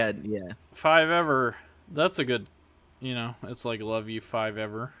 5. Yeah. 5-ever. That's a good, you know, it's like love you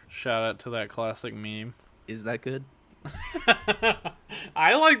 5-ever. Shout out to that classic meme. Is that good?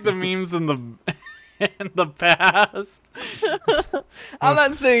 I like the memes in the past. I'm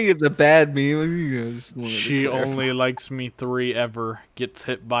not saying it's a bad meme. She only likes me 3 ever. Gets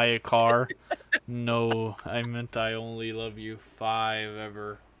hit by a car. No, I meant I only love you 5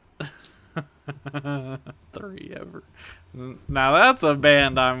 ever. 3 ever. Now that's a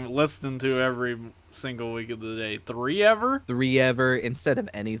band I'm listening to every single week of the day. 3 ever? 3 ever instead of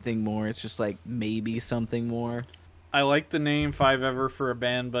anything more. It's just like maybe something more. I like the name 5-ever for a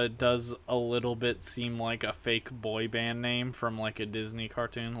band, but it does a little bit seem like a fake boy band name from like a Disney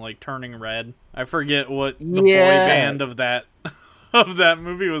cartoon, like Turning Red. I forget what the boy band of that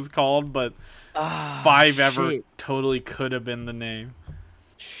movie was called, but 5-ever totally could have been the name.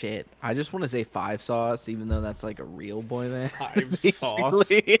 Shit. I just want to say 5 Sauce, even though that's like a real boy band. 5 Sauce.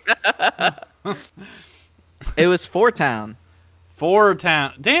 It was 4-Town.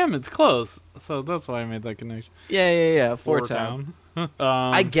 4-Town. Damn, it's close. So that's why I made that connection. Yeah. 4-Town.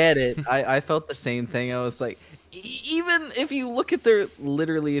 I get it. I felt the same thing. I was like, even if you look at their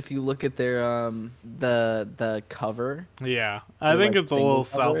the cover. Yeah, I think it's a little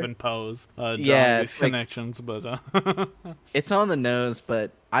self-imposed. These connections, but it's on the nose.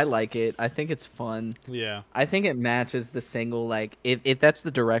 But I like it. I think it's fun. Yeah, I think it matches the single. Like, if that's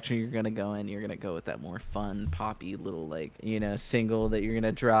the direction you're gonna go in, you're gonna go with that more fun, poppy little single that you're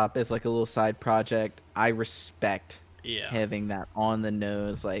gonna drop as like a little side project. I respect having that on the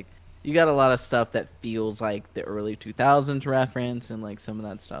nose. Like, you got a lot of stuff that feels like the early 2000s reference and like some of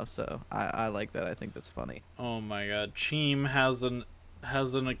that stuff. So I like that. I think that's funny. Oh my god, Cheem has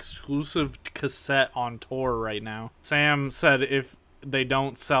an exclusive cassette on tour right now. Sam said if they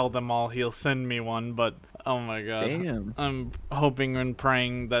don't sell them all, he'll send me one, but oh my god. Damn. I'm hoping and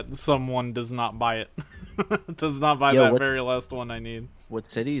praying that someone does not buy it. Does not buy that very last one I need. What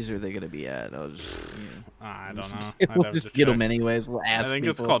cities are they going to be at? I don't know. We'll just get them anyways. We'll ask I think people.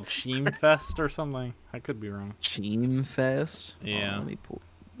 It's called Cheem Fest or something. I could be wrong. Cheem Fest? Yeah. Let me pull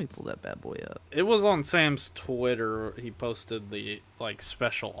that bad boy up. It was on Sam's Twitter. He posted the like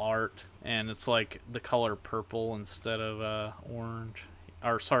special art, and it's like the color purple instead of orange.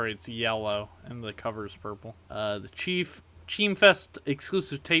 Or sorry, it's yellow, and the cover's purple. The Cheem Fest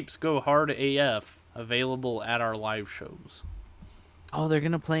exclusive tapes go hard AF. Available at our live shows. Oh, they're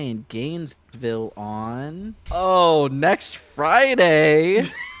gonna play in Gainesville on next Friday.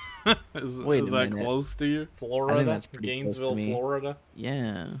 Is that close to you? Florida? I think that's Gainesville, Florida?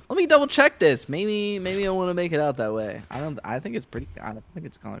 Yeah. Let me double check this. Maybe I want to make it out that way. I think it's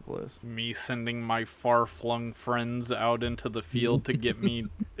kind of close. Me sending my far-flung friends out into the field to get me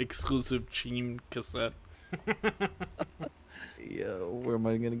exclusive Cheem cassette. Yo, where am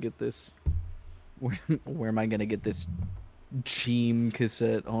I gonna get this? Where am I gonna get this Cheem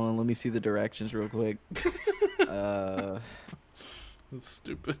cassette? Hold on, let me see the directions real quick. That's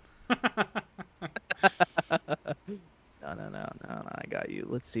stupid. No, I got you.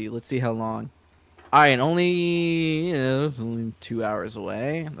 Let's see how long. All right, it's only 2 hours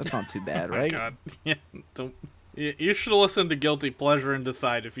away. That's not too bad, Oh my right? God. Yeah, don't. You should listen to Guilty Pleasure and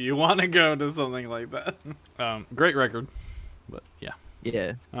decide if you want to go to something like that. Great record, but yeah.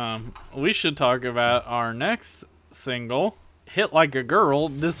 Yeah. We should talk about our next single, "Hit Like a Girl,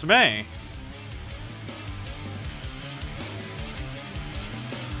 Dismay."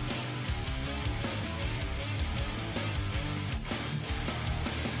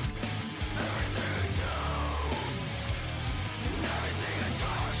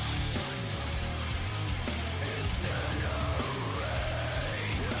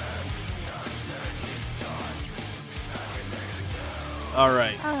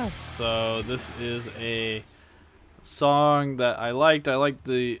 Alright, so this is a song that I liked. I liked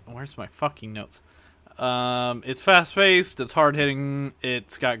where's my fucking notes? It's fast-paced, it's hard-hitting,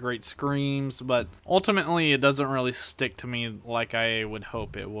 it's got great screams, but ultimately it doesn't really stick to me like I would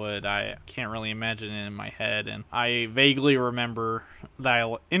hope it would. I can't really imagine it in my head, and I vaguely remember that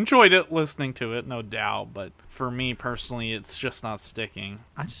I enjoyed it, listening to it, no doubt, but for me personally, it's just not sticking.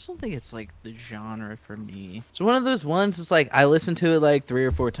 I just don't think it's like the genre for me. It's one of those ones. It's like I listened to it like 3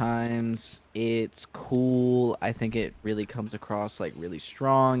 or 4 times. It's cool. I think it really comes across like really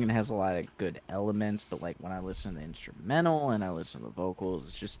strong and has a lot of good elements. But like when I listen to the instrumental and I listen to the vocals,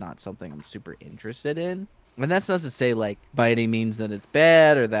 it's just not something I'm super interested in. And that's not to say like by any means that it's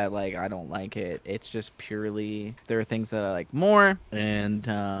bad or that like I don't like it. It's just purely there are things that I like more, and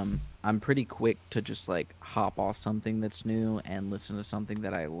I'm pretty quick to just like hop off something that's new and listen to something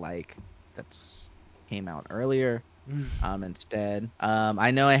that I like that's came out earlier instead.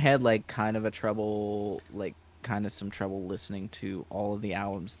 I know I had like kind of some trouble listening to all of the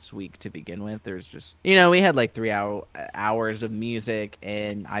albums this week to begin with. There's just, we had like 3 hours of music,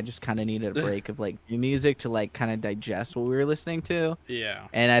 and I just kind of needed a break of like new music to like kind of digest what we were listening to. Yeah.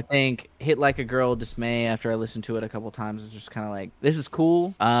 And I think Hit Like a Girl, Dismay, after I listened to it a couple times, was just kind of like, this is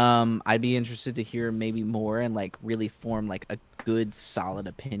cool. I'd be interested to hear maybe more and like really form like a good solid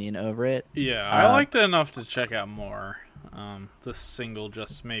opinion over it. Yeah, I liked it enough to check out more. This single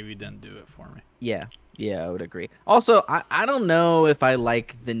just maybe didn't do it for me. Yeah, I would agree. Also, I don't know if I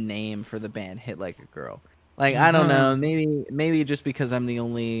like the name for the band Hit Like a Girl. Like, I don't know, maybe just because I'm the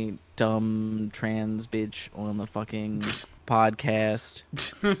only dumb trans bitch on the fucking podcast.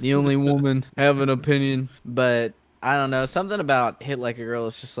 The only woman have an opinion, but I don't know. Something about Hit Like a Girl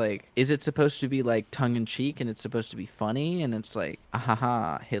is just like, is it supposed to be like tongue in cheek and it's supposed to be funny and it's like,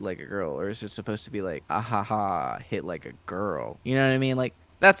 ahaha, hit like a girl? Or is it supposed to be like, ahaha, hit like a girl? You know what I mean? Like,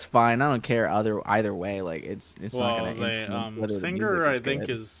 that's fine. I don't care either way. Like, it's not gonna influence whether the singer music is I think good.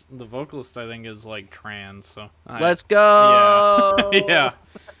 is the vocalist. I think is like trans. So Let's go. Yeah.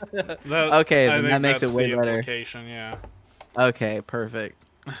 Okay, I then think that makes it that's way the better. implication, yeah. Okay, perfect.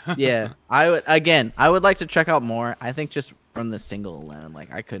 Yeah, I would like to check out more. I think just from the single alone,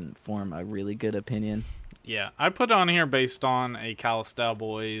 like I couldn't form a really good opinion. Yeah, I put it on here based on a Callous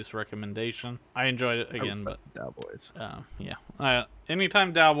Cowboys recommendation. I enjoyed it again, but Cowboys. Yeah.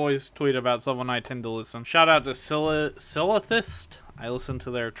 Anytime Cowboys tweet about someone, I tend to listen. Shout out to Silithist. I listened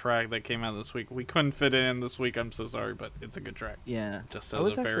to their track that came out this week. We couldn't fit it in this week. I'm so sorry, but it's a good track. Yeah. Just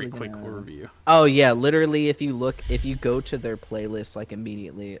as a very quick review. Oh yeah, literally, if you go to their playlist like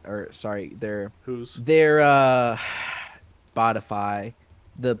immediately, or sorry, their Spotify.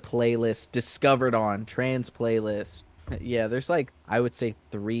 The playlist discovered on trans playlist. Yeah, there's like I would say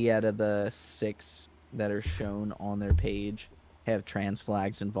 3 out of the 6 that are shown on their page have trans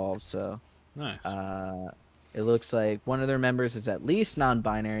flags involved. So Nice. It looks like one of their members is at least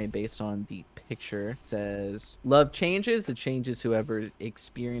non-binary based on the picture. It says love changes. It changes whoever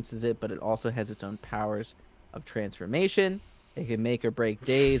experiences it, but it also has its own powers of transformation. It can make or break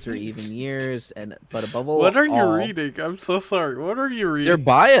days or even years, but above all, what are you reading? I'm so sorry. What are you reading? Their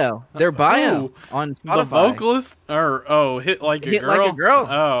bio on Spotify. The vocalist, or hit like a girl.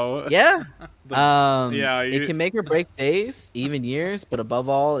 Oh, yeah. Yeah. It can make or break days, even years, but above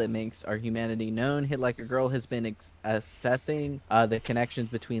all, it makes our humanity known. Hit Like a Girl has been assessing the connections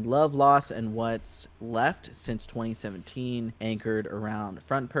between love, loss, and what's left since 2017, anchored around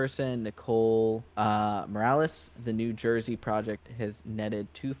front person Nicole Morales. The New Jersey project has netted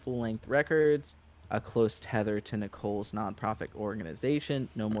 2 full-length records, a close tether to Nicole's nonprofit organization,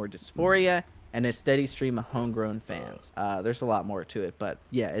 No More Dysphoria, and a steady stream of homegrown fans. There's a lot more to it, but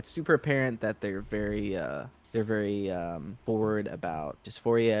yeah, it's super apparent that they're very they're very forward about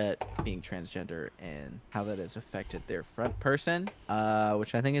dysphoria, being transgender, and how that has affected their front person,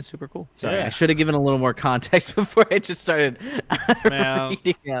 which I think is super cool. Sorry, Yeah. I should have given a little more context before I just started Man,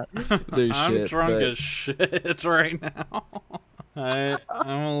 reading out their I'm shit. drunk but... as shit right now. I'm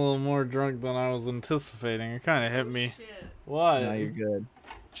a little more drunk than I was anticipating. It kind of hit me. What? No, you're good.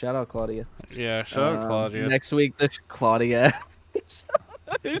 Shout out Claudia. Yeah, shout out Claudia. Next week, the Claudia.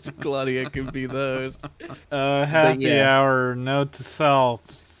 Claudia can be the host. Happy yeah. hour. Note to self.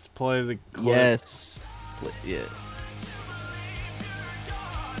 Let's play the clip. Yes. Yeah.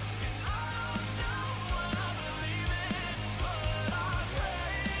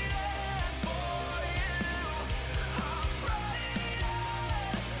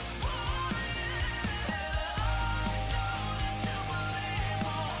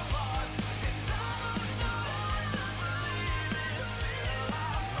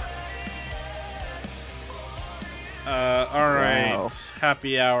 All right. Wow.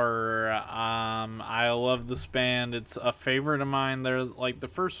 Happy hour. I love this band. It's a favorite of mine. They're like the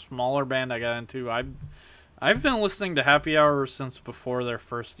first smaller band I got into. I've been listening to Happy Hour since before their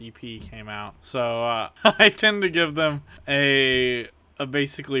first EP came out. So I tend to give them a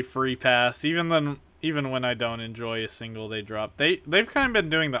basically free pass, even when I don't enjoy a single they drop. They've kind of been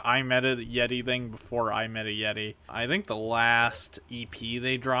doing the I Met a Yeti thing before I Met a Yeti. I think the last EP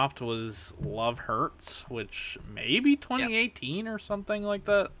they dropped was Love Hurts, which maybe 2018 or something like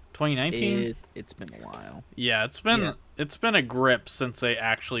that. 2019. It's been a while. Yeah, it's been a grip since they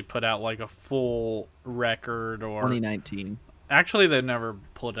actually put out like a full record. Or 2019. Actually, they've never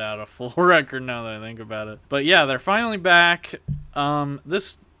put out a full record now that I think about it. But yeah, they're finally back.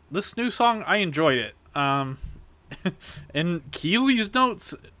 This new song, I enjoyed it. In Keely's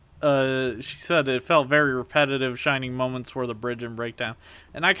notes, she said it felt very repetitive, shining moments were the bridge and breakdown.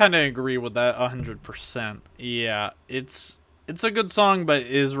 And I kind of agree with that 100%. Yeah, it's a good song, but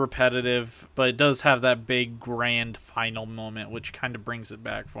it is repetitive. But it does have that big, grand final moment, which kind of brings it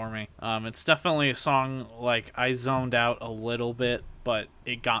back for me. It's definitely a song, like, I zoned out a little bit, but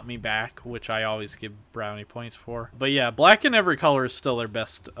it got me back, which I always give brownie points for. But yeah, Black in Every Color is still their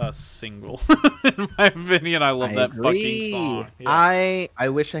best single. In my opinion, I love that fucking song. Yeah. I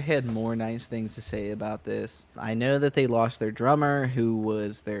wish I had more nice things to say about this. I know that they lost their drummer, who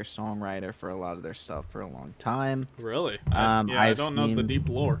was their songwriter for a lot of their stuff for a long time. Really? I don't know the deep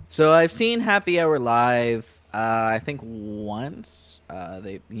lore. So I've seen Happy Hour live, I think once.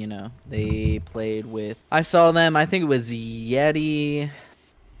 They played with... I saw them, I think it was Yeti.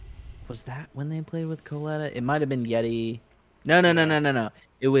 Was that when they played with Coletta? It might have been Yeti. No.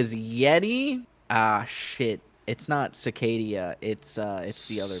 It was Yeti. Shit. It's not Cicadia. It's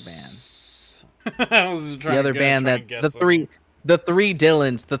the other band. I was trying the other band that the three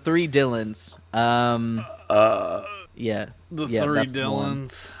Dylans. Yeah. The yeah, three that's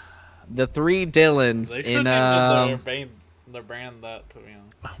Dylans. The three Dylans They should in their band that, to be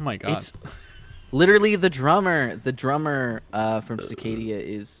honest. Oh my god. It's literally the drummer from Cicadia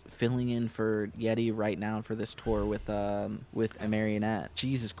is filling in for Yeti right now for this tour with Amarionette.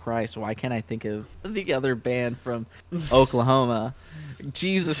 Jesus Christ, why can't I think of the other band from Oklahoma?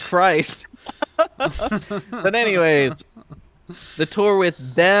 Jesus Christ. But anyways, the tour with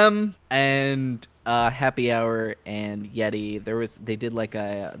them and Happy Hour and Yeti, they did like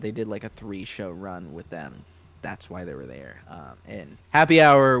a 3-show run with them. That's why they were there. And Happy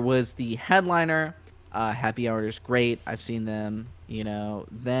Hour was the headliner. Happy Hour is great. I've seen them,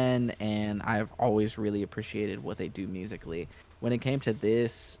 then, and I've always really appreciated what they do musically. When it came to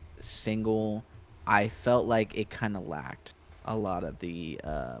this single, I felt like it kind of lacked a lot of the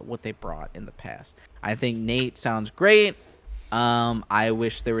what they brought in the past. I think Nate sounds great. I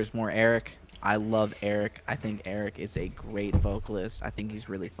wish there was more Eric. I love Eric. I think Eric is a great vocalist. I think he's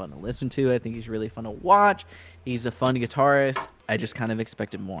really fun to listen to. I think he's really fun to watch. He's a fun guitarist. I just kind of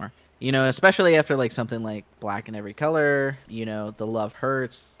expected more. Especially after like something like Black in Every Color, The Love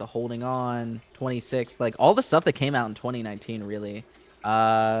Hurts, The Holding On, 26, like all the stuff that came out in 2019 really.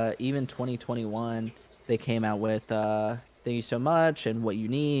 Even 2021 they came out with Thank You So Much and What You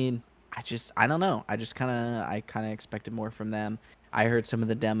Need. I don't know. I kind of expected more from them. I heard some of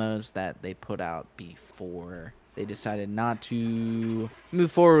the demos that they put out before they decided not to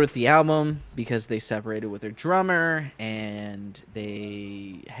move forward with the album because they separated with their drummer and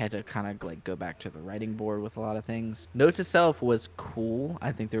they had to kind of like go back to the writing board with a lot of things. Note to Self was cool.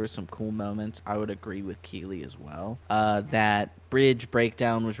 I think there were some cool moments. I would agree with Keely as well. That bridge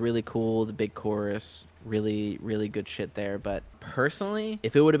breakdown was really cool. The big chorus, really, really good shit there. But personally,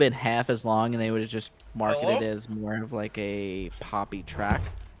 if it would have been half as long and they would have just marketed it as more of like a poppy track,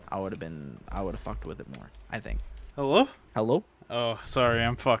 I would have fucked with it more, I think. Hello? Hello? Oh, sorry,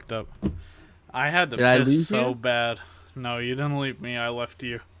 I'm fucked up. I had to Did I piss lose so you? bad. No, you didn't leave me. I left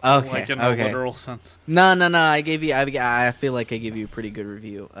you. Okay, Like in a okay. literal sense. No. I gave you. I feel like I gave you a pretty good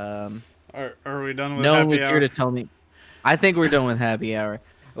review. Are we done with No one was happy here hour? to tell me. I think we're done with happy hour.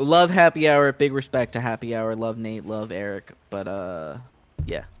 Love happy hour. Big respect to happy hour. Love Nate. Love Eric. But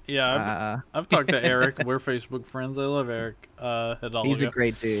yeah. Yeah, I've talked to Eric. We're Facebook friends. I love Eric. Hidalgo. He's a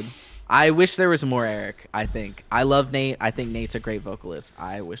great dude. I wish there was more Eric. I think I love Nate. I think Nate's a great vocalist.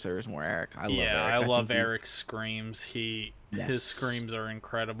 I wish there was more Eric. I love Eric. I love think Eric's screams. Yes. His screams are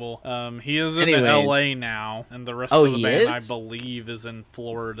incredible. He is in Anyway. LA now, and the rest Oh, of the he band, is? I believe, is in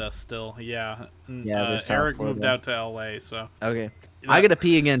Florida still. Yeah. And, Yeah, they're South Eric moved Florida. out to LA, so Okay. I gotta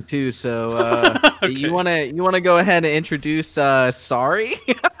pee again too. So Okay. you wanna go ahead and introduce Sorry?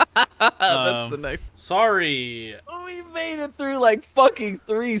 That's the next. Sorry. Oh, we made it through like fucking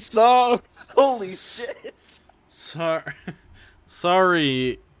 3 songs. Holy shit.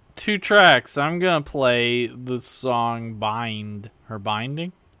 Sorry. 2 tracks. I'm gonna play the song Bind. Or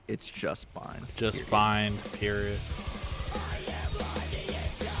Binding? It's just Bind. Just Bind, period.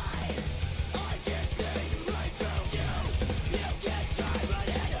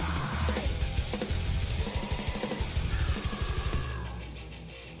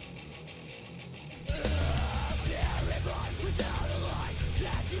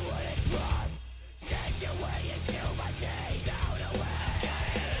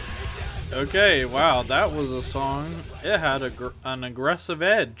 Okay, wow, that was a song. It had an aggressive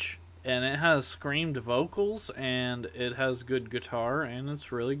edge, and it has screamed vocals, and it has good guitar, and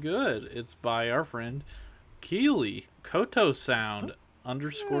it's really good. It's by our friend Keely, Koto Sound,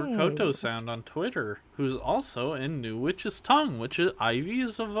 _ Koto Sound on Twitter, who's also in New Witch's Tongue, which Ivy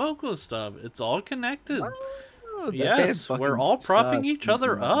is a vocalist of. It's all connected. Oh, that band Yes, we're fucking all propping sucks. each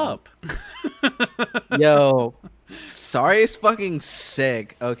other up. Yo, Sorry is fucking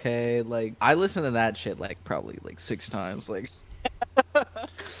sick. Okay, like I listened to that shit like probably like 6 times. Like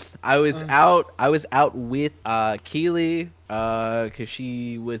I was out with Keely because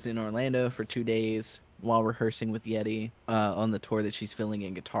she was in Orlando for 2 days while rehearsing with Yeti on the tour that she's filling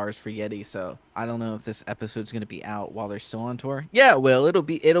in guitars for Yeti. So I don't know if this episode's gonna be out while they're still on tour. Yeah, well, it'll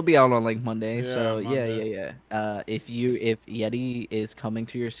be out on like Monday. Yeah, So Monday. yeah. If Yeti is coming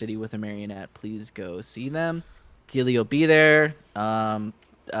to your city with Amarionette, please go see them. Keely will be there.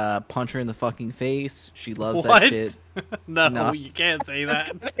 Punch her in the fucking face. She loves What? that shit. No, you can't say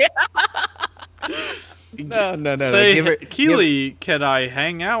that. No. Say, Keely, can I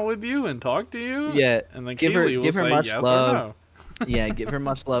hang out with you and talk to you? Yeah, And then give her Keely will say much yes love. or no. Yeah, give her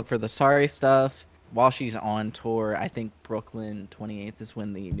much love for the Sorry stuff. While she's on tour, I think Brooklyn 28th is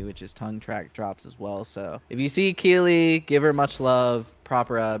when the New Witch's Tongue track drops as well. So if you see Keely, give her much love, prop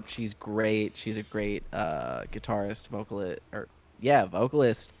her up. She's great. She's a great guitarist,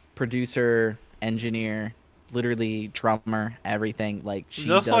 vocalist, producer, engineer, literally drummer, everything. Like she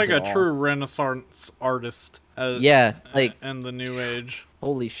Just does like it a all. true Renaissance artist. Yeah, like in the new age.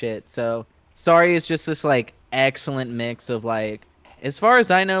 holy shit. So Sorry is just this like excellent mix of like, as far as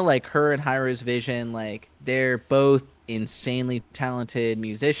I know, like her and Hyra's vision, like they're both insanely talented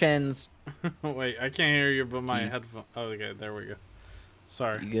musicians. Wait, I can't hear you, but my headphone. Oh, okay, there we go.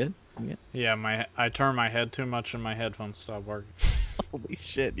 Sorry. You good? You good? Yeah, I turned my head too much and my headphones stopped working. Holy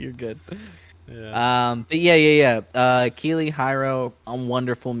shit, you're good. Yeah. But yeah. Keely, Hyro,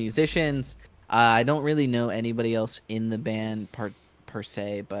 wonderful musicians. I don't really know anybody else in the band per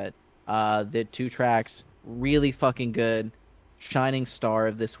se, but the 2 tracks really fucking good. Shining star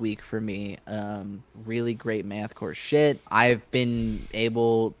of this week for me. Really great mathcore shit. I've been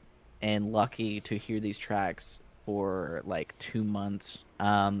able and lucky to hear these tracks for like 2 months.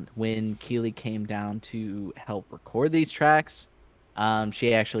 When Keely came down to help record these tracks,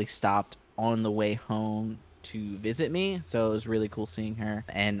 she actually stopped on the way home to visit me, so it was really cool seeing her,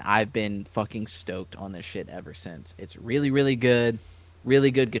 and I've been fucking stoked on this shit ever since. It's really, really good.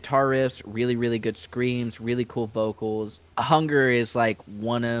 Really good guitar riffs, really good screams, really cool vocals. Hunger is like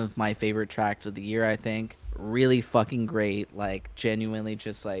one of my favorite tracks of the year, I think. Really fucking great, like genuinely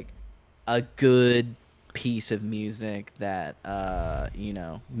just like a good piece of music that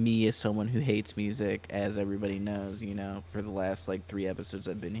me as someone who hates music, as everybody knows, for the last like 3 episodes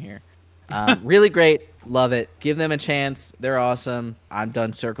I've been here. Really great, love it. Give them a chance, they're awesome. I'm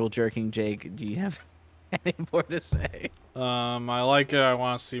done circle jerking. Jake, do you have any more to say? I like it. I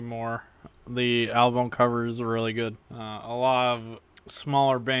want to see more. The album cover is really good. A lot of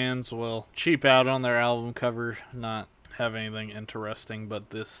smaller bands will cheap out on their album cover, not have anything interesting,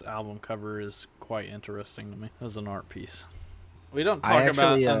 but this album cover is quite interesting to me as an art piece. We don't talk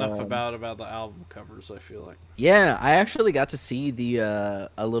about enough about the album covers, I feel like. Yeah, I actually got to see the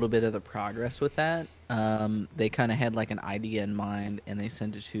a little bit of the progress with that. They kind of had like an idea in mind, and they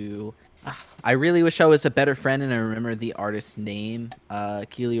sent it to. I really wish I was a better friend and I remember the artist's name.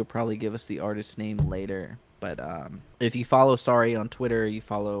 Keely will probably give us the artist's name later. But if you follow Sorry on Twitter, you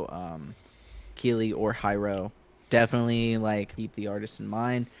follow Keely or Hyro. Definitely like keep the artist in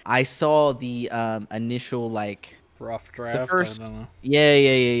mind. I saw the initial like. Rough draft. The first, I don't know.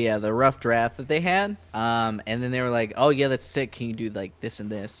 yeah, the rough draft that they had. And then they were like, "Oh yeah, that's sick. Can you do like this and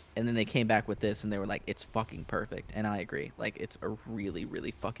this?" And then they came back with this, and they were like, "It's fucking perfect." And I agree. Like, it's a really,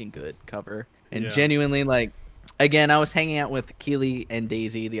 really fucking good cover. And genuinely, like, again, I was hanging out with Keely and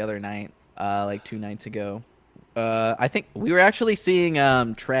Daisy the other night, like 2 nights ago. I think we were actually seeing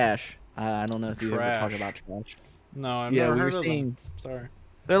Trash. I don't know if you ever talk about Trash. No, I've never heard of them. Sorry.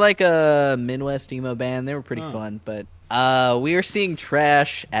 They're like a Midwest emo band. They were pretty fun, but we were seeing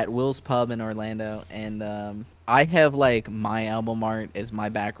Trash at Will's Pub in Orlando, and I have like my album art as my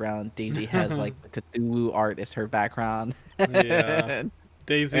background. Daisy has like the Cthulhu art as her background. Yeah.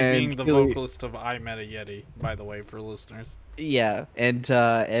 Daisy being the vocalist of I Met a Yeti, by the way, for listeners. Yeah, and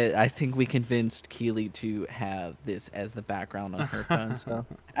I think we convinced Keely to have this as the background on her phone. So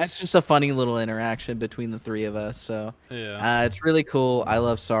that's just a funny little interaction between the three of us. So yeah, it's really cool. I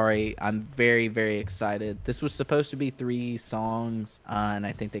love Sorry. I'm very, very excited. This was supposed to be 3 songs, and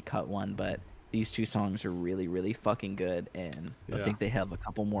I think they cut 1, but these 2 songs are really, really fucking good, and I think they have a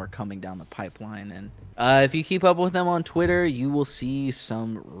couple more coming down the pipeline. And if you keep up with them on Twitter, you will see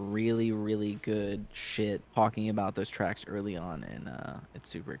some really, really good shit talking about those tracks early on, and it's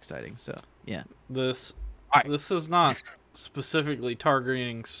super exciting. So, yeah. This is not specifically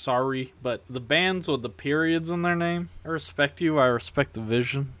targeting Sorry, but the bands with the periods in their name, I respect you, I respect the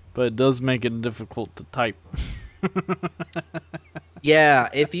vision, but it does make it difficult to type. Yeah,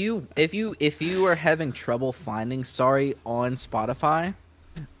 if you are having trouble finding Sorry on Spotify,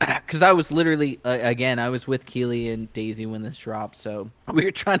 because I was literally again I was with Keely and Daisy when this dropped, so we were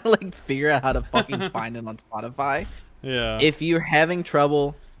trying to like figure out how to fucking find it on Spotify. Yeah. If you're having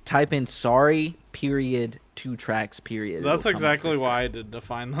trouble, type in Sorry period 2 tracks period. That's exactly why I did to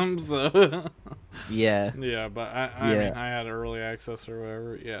find them. So yeah. Yeah, but I mean I had early access or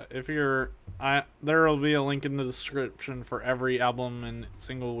whatever. Yeah, if you're there will be a link in the description for every album and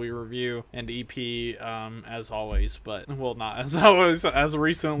single we review and EP, as always, but well, not as always, as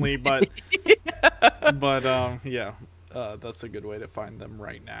recently, but yeah, that's a good way to find them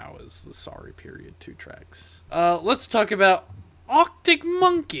right now. Is the Sorry period 2 tracks. Let's talk about Arctic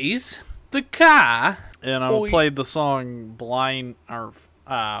Monkeys, the car, and I'll play the song "Blind" or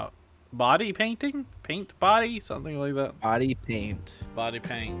 "Body Painting," paint body, something like that. Body paint. Body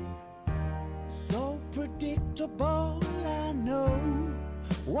paint. So predictable, I know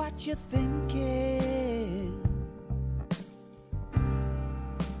what you're thinking.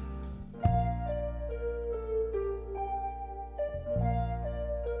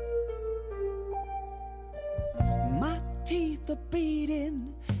 My teeth are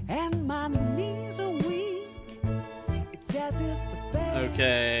beating and my knees are weak. It's as if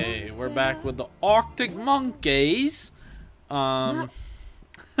okay, we're back with the Arctic Monkeys.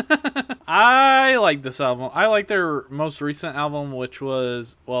 I like this album. I like their most recent album, which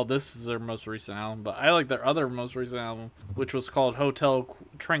was, well, this is their most recent album, but I like their other most recent album, which was called Hotel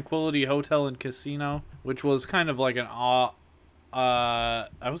Tranquility Hotel and Casino, which was kind of like an I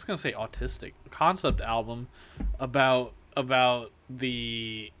was gonna say autistic concept album about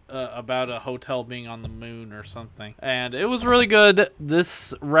the about a hotel being on the moon or something, and it was really good.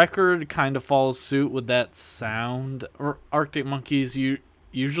 This record kind of follows suit with that sound. Arctic Monkeys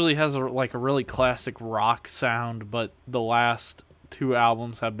usually has a really classic rock sound, but the last 2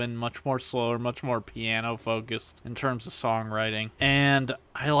 albums have been much more slower, much more piano focused in terms of songwriting. And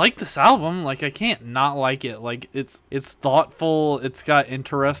I like this album. Like, I can't not like it. Like, it's thoughtful. It's got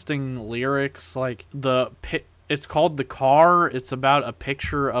interesting lyrics. Like, it's called The Car. It's about a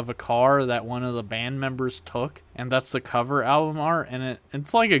picture of a car that one of the band members took, and that's the cover album art. And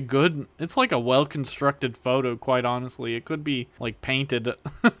it's like a well-constructed photo, quite honestly. It could be like painted.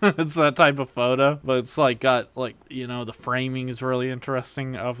 It's that type of photo, but it's like got like, you know, the framing is really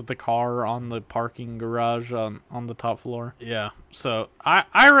interesting of the car on the parking garage on the top floor. Yeah, so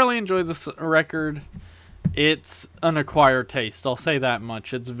I really enjoy this record. It's an acquired taste, I'll say that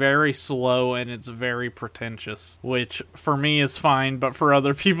much. It's very slow and it's very pretentious, which for me is fine, but for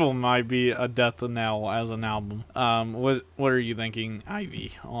other people might be a death knell as an album. What are you thinking,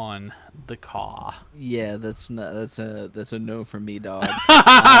 Ivy, on The Car? Yeah, that's a no from me, dog.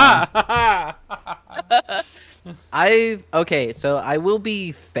 Okay, so I will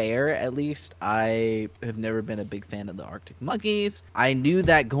be fair. At least I have never been a big fan of the Arctic Monkeys. I knew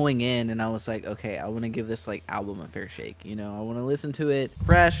that going in, and I was like, okay, I want to give this like album a fair shake. You know, I want to listen to it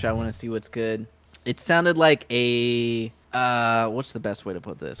fresh. I want to see what's good. It sounded like a what's the best way to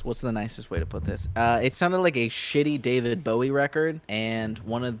put this? What's the nicest way to put this? It sounded like a shitty David Bowie record, and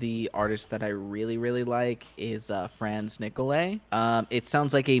one of the artists that I really, really like is Franz Nicolay. It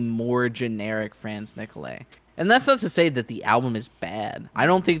sounds like a more generic Franz Nicolay. And that's not to say that the album is bad. I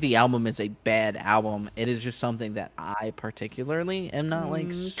don't think the album is a bad album. It is just something that I particularly am not like.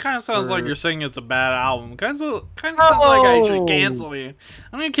 Kind of sounds like you're saying it's a bad album. Kind of sounds like I should cancel you.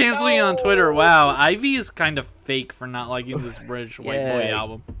 I'm gonna cancel you on Twitter. Wow, Ivy is kind of fake for not liking this British white boy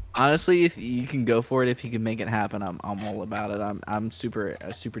album. Honestly, if you can go for it, if you can make it happen, I'm all about it. I'm super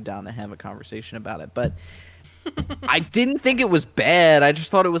down to have a conversation about it. But I didn't think it was bad. I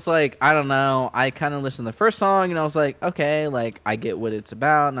just thought it was like, I don't know. I kind of listened to the first song and I was like, okay, like I get what it's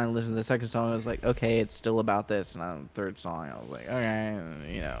about. And I listened to the second song and I was like, okay, it's still about this. And on the third song, I was like, okay,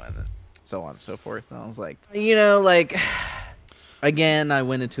 you know, and so on and so forth. And I was like, you know, like, again, I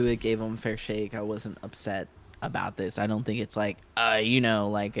went into it, gave them a fair shake. I wasn't upset about this. I don't think it's like, you know,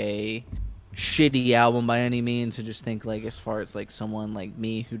 like a shitty album by any means. I just think like as far as like someone like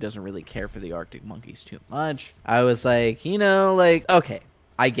me who doesn't really care for the Arctic Monkeys too much, I was like, you know, like, okay,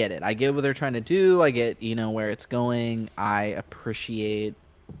 I get it. I get what they're trying to do. I get, you know, where it's going. I appreciate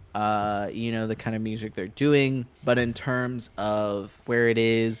you know, the kind of music they're doing, but in terms of where it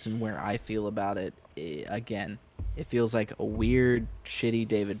is and where I feel about it, again, it feels like a weird, shitty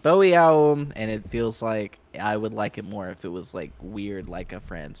David Bowie album, and it feels like I would like it more if it was like weird, like a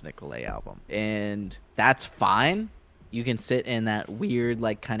Franz Nicolay album. And that's fine. You can sit in that weird,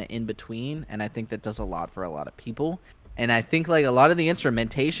 like kind of in between, and I think that does a lot for a lot of people. And I think like a lot of the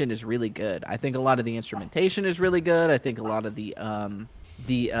instrumentation is really good. I think a lot of the instrumentation is really good. I think a lot of the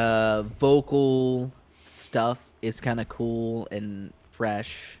vocal stuff is kind of cool and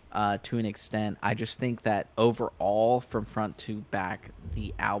fresh to an extent. I just think that overall, from front to back,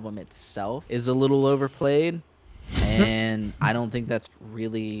 the album itself is a little overplayed. And I don't think that's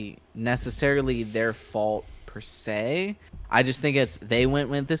really necessarily their fault per se. I just think it's they went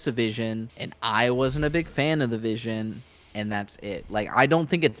with this vision, and I wasn't a big fan of the vision, and that's it. Like, I don't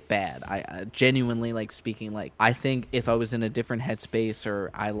think it's bad. I genuinely, like, speaking, like, I think if I was in a different headspace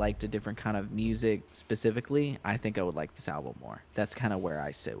or I liked a different kind of music specifically, I think I would like this album more. That's kind of where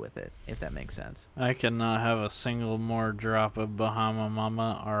I sit with it, if that makes sense. I cannot have a single more drop of Bahama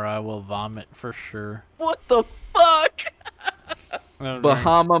Mama or I will vomit for sure. What the fuck?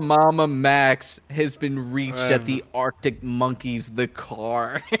 Bahama Mama Max has been reached at the Arctic Monkeys, the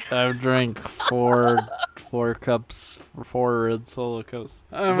car. I've drank four cups, 4 red Solo cups.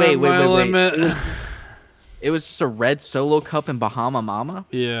 Wait. It was just a red Solo cup in Bahama Mama?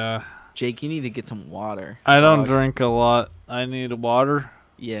 Yeah. Jake, you need to get some water. I don't drink a lot. I need water.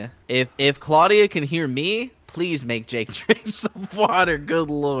 Yeah. If Claudia can hear me, please make Jake drink some water. Good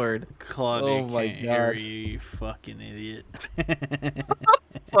Lord. Claudia can't hear you, you fucking idiot.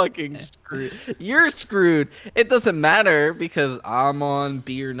 Fucking screwed. You're screwed. It doesn't matter because I'm on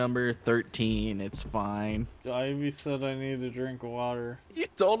beer number 13. It's fine. Ivy said I need to drink water. You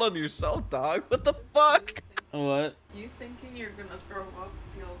told on yourself, dog. What the fuck? What? You thinking you're gonna throw up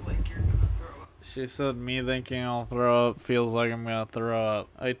feels like you're gonna throw up. She said me thinking I'll throw up feels like I'm gonna throw up.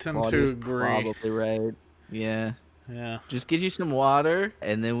 I tend Claudia's to agree. Probably right. Yeah. Yeah. Just get you some water,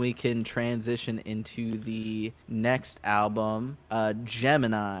 and then we can transition into the next album,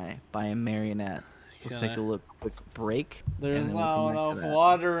 Gemini by Amarionette. Let's take a quick break. There's not enough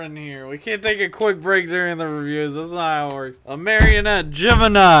water in here. We can't take a quick break during the reviews. That's not how it works. Amarionette,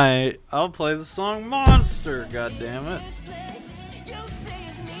 Gemini. I'll play the song Monster. God damn it.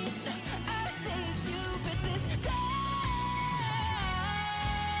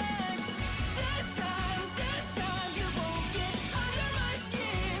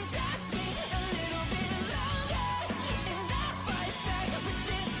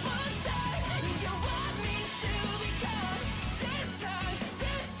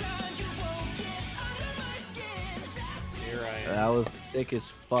 That was sick as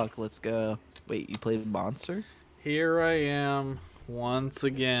fuck. Let's go. Wait, you played Monster? Here I am once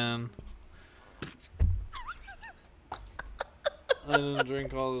again. I didn't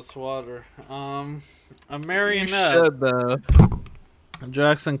drink all this water. Amarionette. You should, though.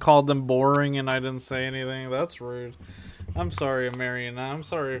 Jackson called them boring and I didn't say anything. That's rude. I'm sorry, Amarionette. I'm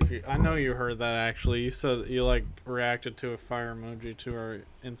sorry if you... I know you heard that, actually. You said you, like, reacted to a fire emoji to our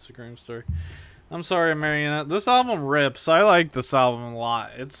Instagram story. I'm sorry, Amarionette. This album rips. I like this album a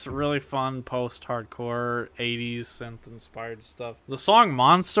lot. It's really fun post-hardcore 80s synth-inspired stuff. The song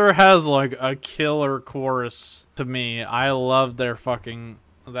Monster has like a killer chorus to me. I love their fucking...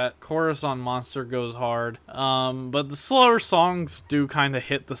 That chorus on Monster goes hard. But the slower songs do kind of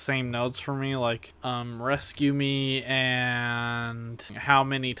hit the same notes for me, like Rescue Me and How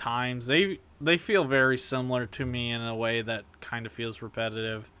Many Times. They feel very similar to me in a way that kind of feels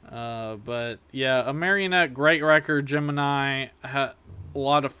repetitive. But yeah, Amarionette, great record. Gemini, a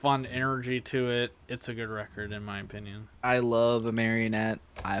lot of fun energy to it. It's a good record in my opinion. I love Amarionette.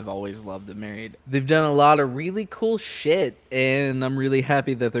 I've always loved Amarionette. They've done a lot of really cool shit, and I'm really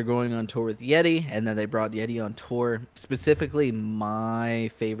happy that they're going on tour with Yeti, and that they brought Yeti on tour. Specifically, my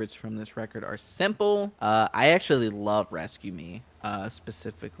favorites from this record are Simple. I actually love Rescue Me,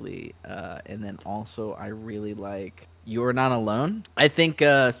 specifically, and then also I really like You're Not Alone. I think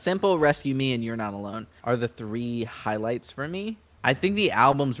Simple, Rescue Me, and You're Not Alone are the three highlights for me. I think the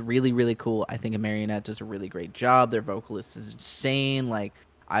album's really, really cool. I think Amarionette does a really great job. Their vocalist is insane. Like,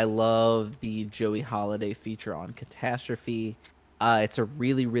 I love the Joey Holiday feature on Catastrophe. It's a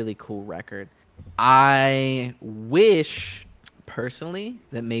really, really cool record. I wish, personally,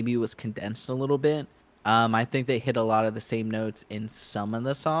 that maybe it was condensed a little bit. I think they hit a lot of the same notes in some of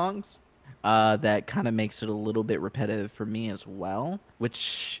the songs. That kind of makes it a little bit repetitive for me as well,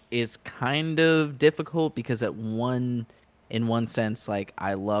 which is kind of difficult because in one sense, like,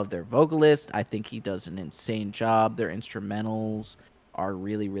 I love their vocalist. I think he does an insane job. Their instrumentals are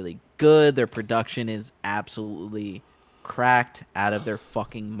really, really good. Their production is absolutely cracked out of their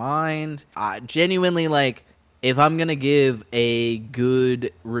fucking mind. Genuinely, like, if I'm going to give a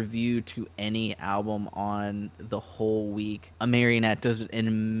good review to any album on the whole week, Amarionette does an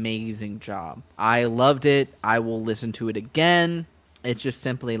amazing job. I loved it. I will listen to it again. It's just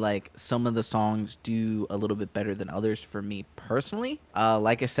simply like some of the songs do a little bit better than others for me personally.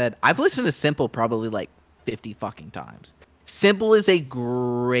 Like I said, I've listened to Simple probably like 50 fucking times. Simple is a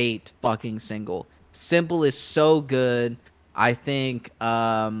great fucking single. Simple is so good. I think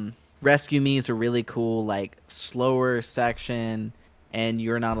Rescue Me is a really cool, like, slower section, and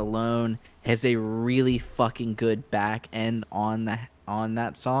You're Not Alone has a really fucking good back end on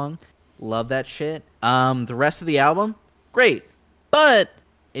that song. Love that shit. The rest of the album, great. But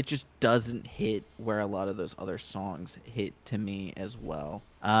it just doesn't hit where a lot of those other songs hit to me as well.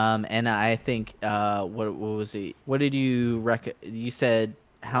 And I think what was it? What did you You said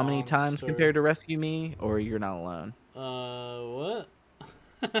how many times compared to Rescue Me or You're Not Alone? What?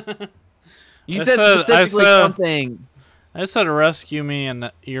 You said specifically something. I said Rescue Me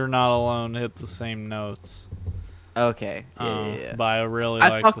and You're Not Alone hit the same notes. Okay. Yeah. But I really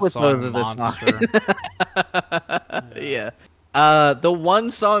like the song Monster. Yeah. The one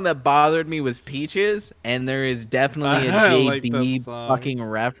song that bothered me was Peaches, and there is definitely a JB fucking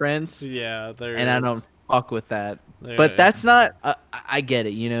reference. Yeah, there is. And I don't fuck with that. But that's not. I get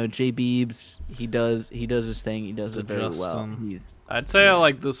it. You know, J Beebs. He does his thing. He does it very well. I'd say I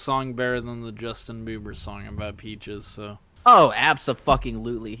like this song better than the Justin Bieber song about Peaches. So. Oh,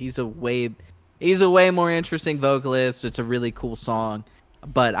 abso-fucking-lutely. He's a way more interesting vocalist. It's a really cool song,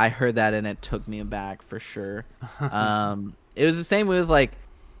 but I heard that and it took me aback for sure. It was the same with, like,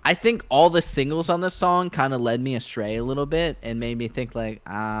 I think all the singles on this song kind of led me astray a little bit and made me think, like,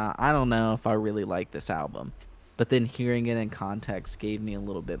 I don't know if I really like this album. But then hearing it in context gave me a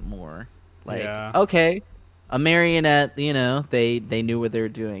little bit more, like, okay, Amarionette, you know, they knew what they were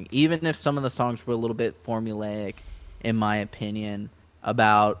doing. Even if some of the songs were a little bit formulaic, in my opinion,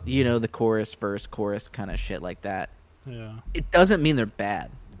 about, you know, the chorus, verse, chorus kind of shit like that. Yeah. It doesn't mean they're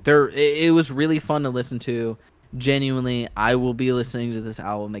bad. It was really fun to listen to. Genuinely, I will be listening to this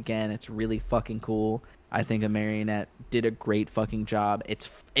album again. It's really fucking cool. I think Amarionette did a great fucking job.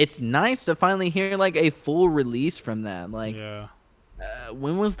 It's nice to finally hear, like, a full release from them. Like,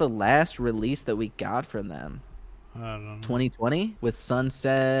 when was the last release that we got from them? I don't know. 2020 with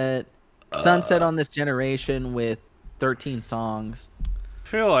Sunset on This Generation with 13 songs. I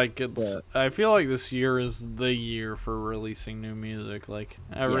feel like this year is the year for releasing new music. Like,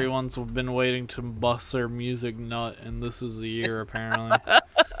 everyone's been waiting to bust their music nut, and this is the year, apparently.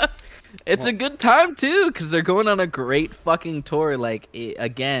 It's a good time, too, because they're going on a great fucking tour. Like,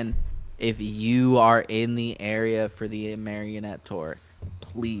 again, if you are in the area for the Amarionette tour,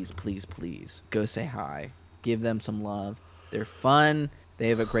 please, please, please go say hi. Give them some love. They're fun. They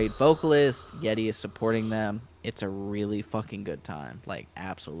have a great vocalist. Yeti is supporting them. It's a really fucking good time. Like,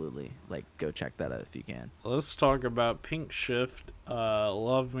 absolutely. Like, go check that out if you can. Let's talk about Pinkshift,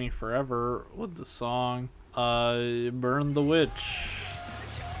 Love Me Forever, with the song Burn the Witch.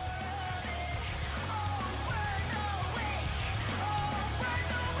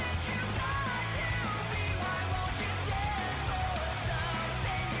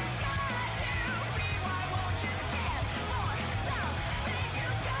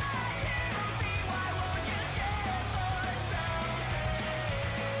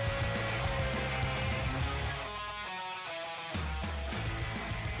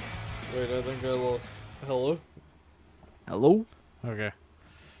 Wait, I think I lost. Hello? Hello? Okay.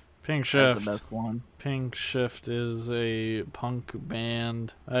 That's the Pinkshift. best one. Pinkshift is a punk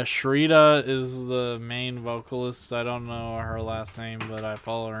band. Shrita is the main vocalist. I don't know her last name, but I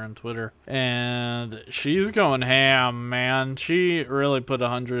follow her on Twitter. And she's going ham, man. She really put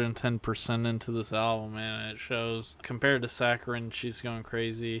 110% into this album, man, and it shows. Compared to Saccharin, she's going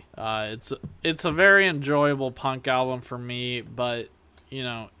crazy. It's a very enjoyable punk album for me, but you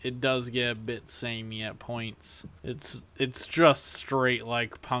know, it does get a bit samey at points. It's just straight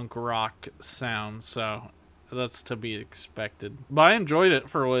like punk rock sound, so that's to be expected. But I enjoyed it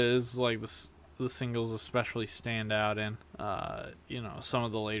for what it is. Like the singles especially stand out in. You know, some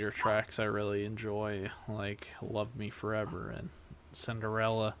of the later tracks I really enjoy, like "Love Me Forever" and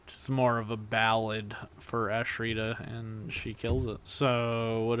Cinderella. Just more of a ballad for Ashrita, and she kills it.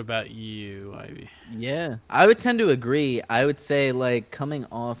 So what about you, Ivy? Yeah, I would tend to agree. I would say, like, coming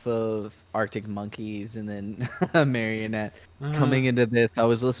off of Arctic Monkeys and then Amarionette, coming into this, I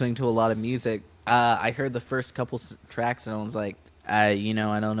was listening to a lot of music. I heard the first couple tracks and I was like, you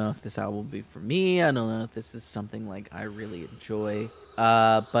know, I don't know if this album will be for me. I don't know if this is something like I really enjoy.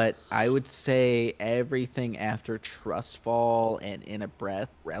 But I would say everything after Trustfall and In a Breath,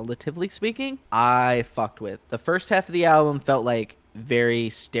 relatively speaking, I fucked with. The first half of the album felt like very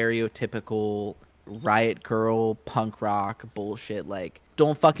stereotypical Riot Girl punk rock bullshit. Like,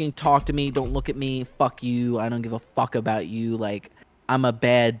 don't fucking talk to me, don't look at me, fuck you, I don't give a fuck about you. Like, I'm a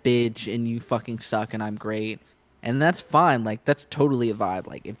bad bitch and you fucking suck and I'm great. And that's fine. Like, that's totally a vibe.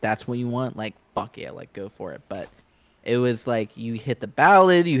 Like, if that's what you want, like, fuck yeah, like, go for it. But it was like you hit the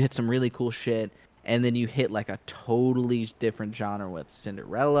ballad, you hit some really cool shit, and then you hit like a totally different genre with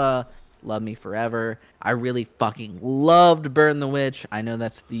Cinderella, Love Me Forever. I really fucking loved Burn the Witch. I know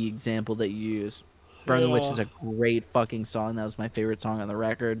that's the example that you use. Burn the Witch is a great fucking song. That was my favorite song on the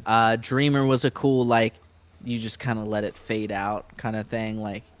record. Dreamer was a cool, like, you just kind of let it fade out kind of thing.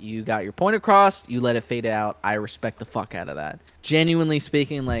 Like, you got your point across, you let it fade out. I respect the fuck out of that. Genuinely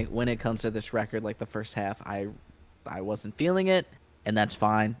speaking, like, when it comes to this record, like, the first half, I wasn't feeling it, and that's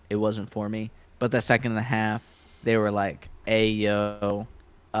fine. It wasn't for me. But the second and a half, they were like, hey, yo,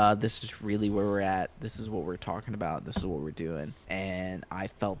 this is really where we're at. This is what we're talking about. This is what we're doing. And I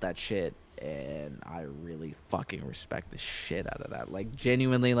felt that shit, and I really fucking respect the shit out of that. Like,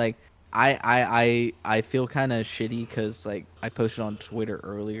 genuinely, like, I feel kind of shitty because, like, I posted on Twitter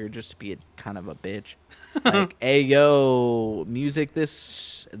earlier just to be a kind of a bitch. Like, hey, yo, music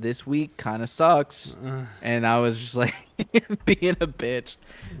this week kind of sucks. And I was just, like, being a bitch.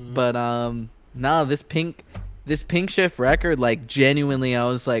 But, no, this Pinkshift record, like, genuinely, I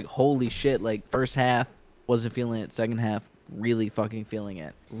was like, holy shit. Like, first half, wasn't feeling it. Second half, really fucking feeling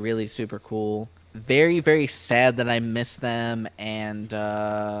it. Really super cool. Very, very sad that I missed them. And,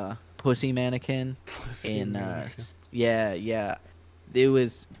 Pussy Mannequin yeah, it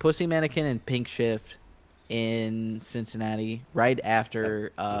was Pussy Mannequin and Pinkshift in Cincinnati right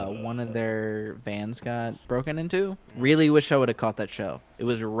after one of their vans got broken into. Really wish I would have caught that show. It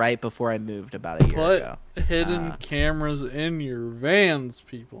was right before I moved about a year ago. Put hidden cameras in your vans,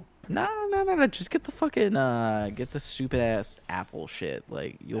 people. No. Just get the fucking get the stupid ass Apple shit.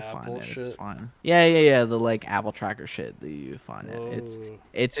 Like, you'll find it. Shit? It's fine. Yeah. The like Apple tracker shit. You find it.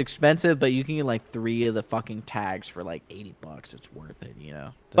 It's expensive, but you can get like 3 of the fucking tags for like $80. It's worth it, you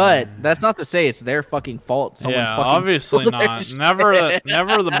know. But that's not to say it's their fucking fault. Someone fucking obviously not. Never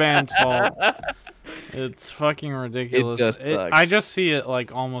the band's fault. It's fucking ridiculous. It just sucks. I just see it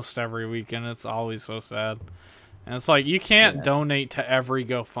like almost every weekend. It's always so sad. And it's like, you can't donate to every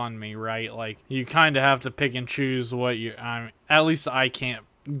GoFundMe, right? Like, you kind of have to pick and choose what you... at least I can't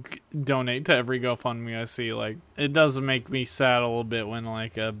donate to every GoFundMe I see. Like, it does make me sad a little bit when,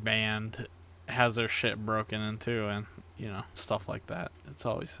 like, a band has their shit broken into and, you know, stuff like that. It's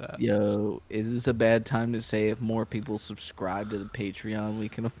always sad. Yo, is this a bad time to say if more people subscribe to the Patreon, we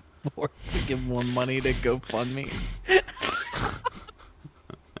can afford to give more money to GoFundMe?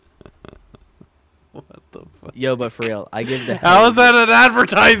 What the fuck? Yo, but for real, I give the How is that an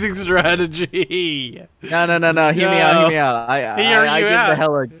advertising strategy? No. Hear me out.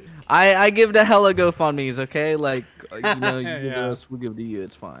 I give the hella GoFundMes, okay? Like, you know, you give to us, we'll give to you.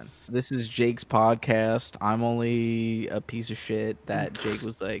 It's fine. This is Jake's podcast. I'm only a piece of shit that Jake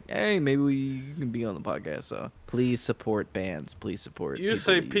was like, hey, maybe we can be on the podcast. So please support bands. Please support. You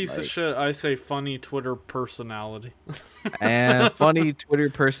say piece of shit. I say funny Twitter personality. And funny Twitter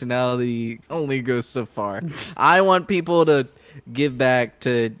personality only goes so far. I want people to give back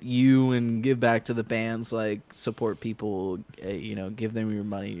to you and give back to the bands. Like, support people. You know, give them your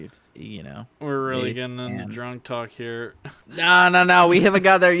money you know. We're really if getting you into can. drunk talk here. No, we haven't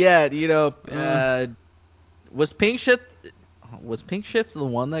got there yet. You know, was Pinkshift the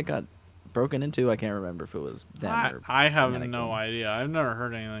one that got broken into? I can't remember if it was them or I have Dominican. no idea. I've never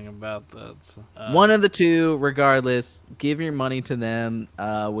heard anything about that. So, One of the two, regardless. Give your money to them.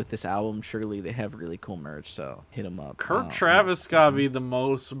 With this album, surely they have really cool merch. So hit them up. Kirk Travis gotta be the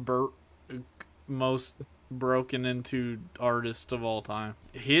most broken into artist of all time.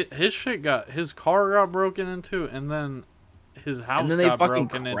 His car got broken into, and then his house and then they got fucking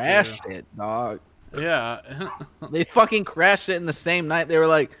broken crashed into. it, dog. Yeah. They fucking crashed it in the same night. They were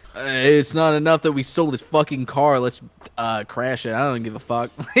like, hey, it's not enough that we stole this fucking car. Let's crash it. I don't give a fuck.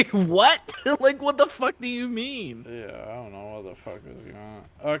 Like, what? Like, what the fuck do you mean? Yeah, I don't know what the fuck is going on.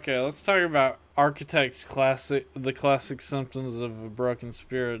 Okay, let's talk about Architect's the classic symptoms of a broken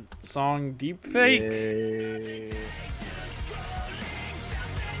spirit song, Deepfake. Yeah.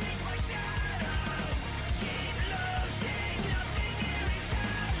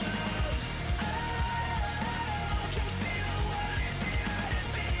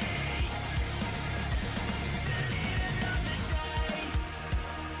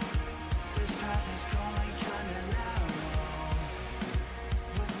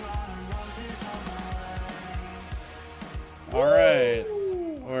 Alright,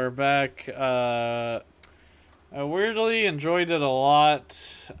 we're back. I weirdly enjoyed it a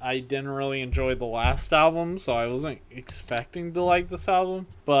lot. I didn't really enjoy the last album, so I wasn't expecting to like this album.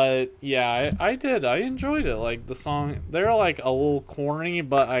 But yeah, I did. I enjoyed it. Like, the song, they're like a little corny,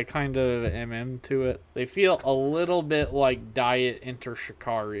 but I kind of am into it. They feel a little bit like Diet Enter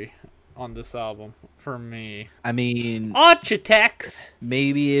Shikari on this album for me. I mean, Architects!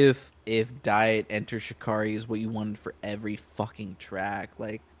 maybe if Diet Enter Shikari is what you wanted for every fucking track.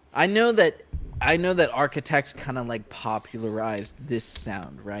 Like, I know that Architects kind of like popularized this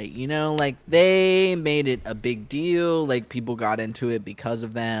sound, right? You know, like they made it a big deal. Like, people got into it because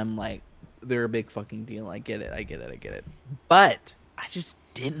of them. Like, they're a big fucking deal. I get it. But I just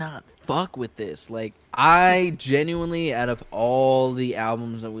did not fuck with this. Like, I genuinely, out of all the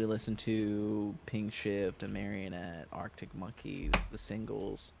albums that we listened to, Pinkshift, Amarionette, Arctic Monkeys, the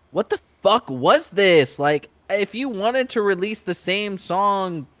singles, what the fuck was this? Like, if you wanted to release the same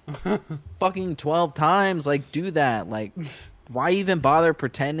song fucking 12 times, like, do that. Like, why even bother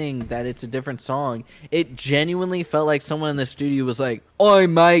pretending that it's a different song? It genuinely felt like someone in the studio was like, "Oi,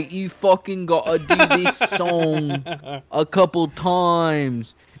 mate, you fucking gotta do this song a couple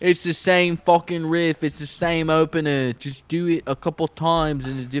times. It's the same fucking riff. It's the same opener. Just do it a couple times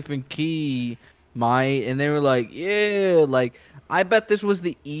in a different key, mate." And they were like, "Yeah." Like, I bet this was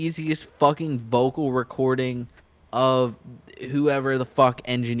the easiest fucking vocal recording of whoever the fuck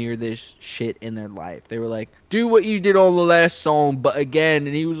engineered this shit in their life. They were like, "Do what you did on the last song, but again."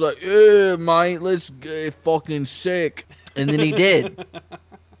 And he was like, "Yeah, mate, let's get fucking sick." And then he did.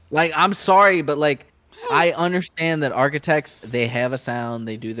 Like, I'm sorry, but like, I understand that Architects, they have a sound,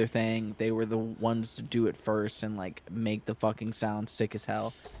 they do their thing. They were the ones to do it first and like make the fucking sound sick as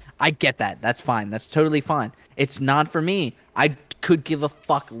hell. I get that. That's fine. That's totally fine. It's not for me. I could give a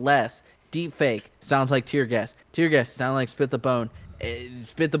fuck less. Deepfake sounds like Tear Gas. Tear Gas sounds like Spit the Bone.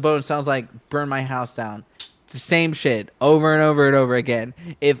 Spit the Bone sounds like Burn My House Down. It's the same shit over and over and over again.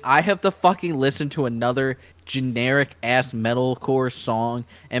 If I have to fucking listen to another generic ass metalcore song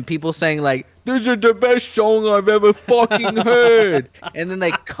and people saying like, "This is the best song I've ever fucking heard," and then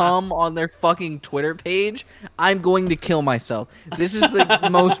they come on their fucking Twitter page, I'm going to kill myself. This is the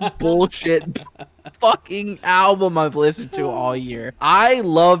most bullshit fucking album I've listened to all year. I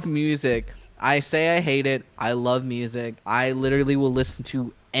love music. I say I hate it. I love music. I literally will listen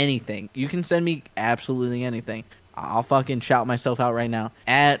to anything. You can send me absolutely anything. I'll fucking shout myself out right now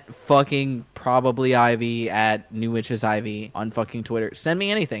at fucking probably Ivy, at New Witches Ivy on fucking Twitter. Send me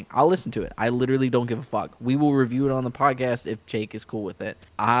anything. I'll listen to it. I literally don't give a fuck. We will review it on the podcast if Jake is cool with it.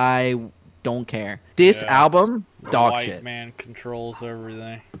 I don't care. This album, dog White shit. man controls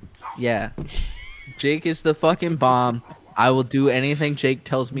everything. Yeah. Jake is the fucking bomb. I will do anything Jake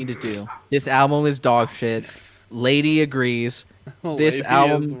tells me to do. This album is dog shit. Lady agrees. This Lady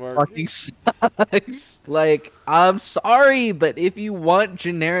album is working. fucking sucks. Like, I'm sorry, but if you want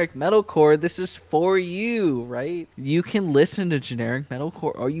generic metalcore, this is for you, right? You can listen to generic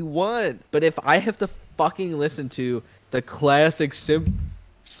metalcore all you want. But if I have to fucking listen to the classic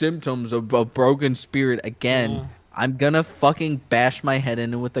symptoms of a broken spirit again, I'm gonna fucking bash my head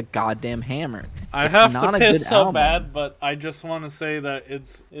in with a goddamn hammer. I It's have not to a piss good so album. bad, but I just want to say that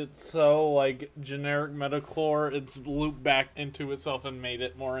it's so like generic metalcore. It's looped back into itself and made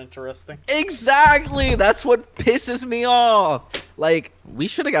it more interesting. Exactly. That's what pisses me off. Like, we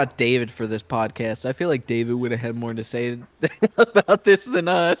should have got David for this podcast. I feel like David would have had more to say about this than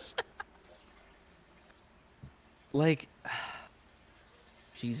us. Like,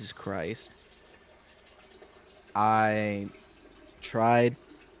 Jesus Christ. I tried.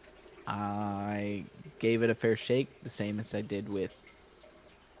 I gave it a fair shake, the same as I did with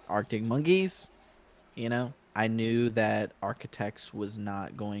Arctic Monkeys. You know, I knew that Architects was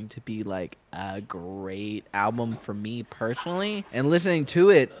not going to be like a great album for me personally. And listening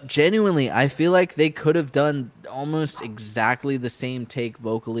to it, genuinely, I feel like they could have done almost exactly the same take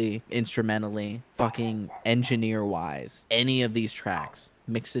vocally, instrumentally, fucking engineer wise. Any of these tracks.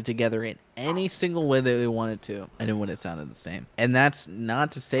 Mixed it together in any single way that they wanted to, and it wouldn't have sounded the same. And that's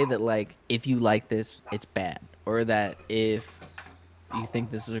not to say that, like, if you like this, it's bad. Or that if you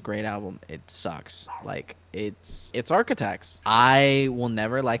think this is a great album, it sucks. Like, it's Architects. I will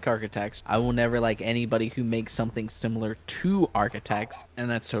never like Architects. I will never like anybody who makes something similar to Architects, and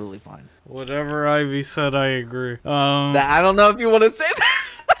that's totally fine. Whatever Ivy said, I agree. I don't know if you want to say that.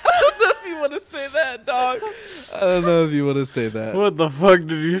 I don't know if you want to say that, dog. I don't know if you want to say that. What the fuck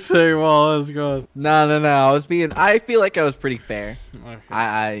did you say while I was gone? No. I feel like I was pretty fair.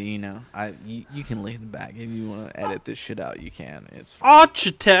 Okay. You can leave it back if you want to edit this shit out. You can. It's fine.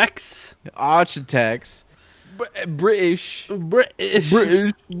 Architects. Architects. British.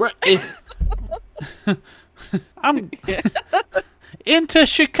 British. I'm into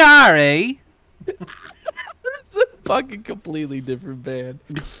Shikari. It's a fucking completely different band.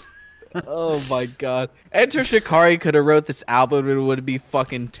 Oh my god. Enter Shikari could have wrote this album and it would be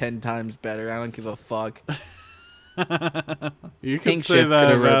fucking 10 times better. I don't give a fuck. You can Pinkshift say could that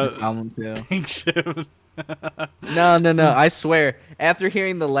have wrote about this album too. Pinkshift. No. I swear. After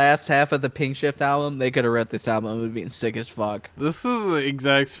hearing the last half of the Pinkshift album, they could have wrote this album. It would be sick as fuck. This is the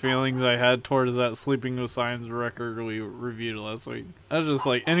exact feelings I had towards that Sleeping with Signs record we reviewed last week. I was just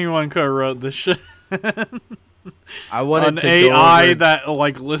like, anyone could have wrote this shit. I wanted An to AI go over... that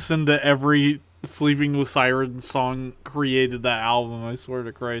like listened to every Sleeping with Sirens song created that album. I swear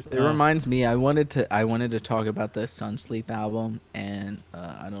to Christ. It reminds me. I wanted to talk about the Sun Sleep album, and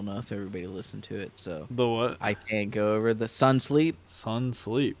I don't know if everybody listened to it, so The what? I can't go over the Sun Sleep. Sun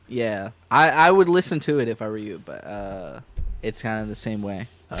Sleep. Yeah, I would listen to it if I were you, but it's kind of the same way.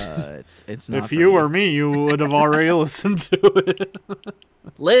 It's not. If for you me. were me, you would have already listened to it.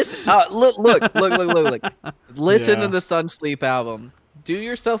 Listen, look. Listen Yeah. to the Sun Sleep album. Do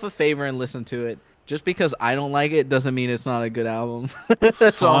yourself a favor and listen to it. Just because I don't like it doesn't mean it's not a good album.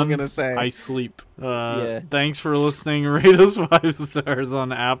 That's all I'm gonna say. I sleep. Yeah. Thanks for listening. Rate us 5 stars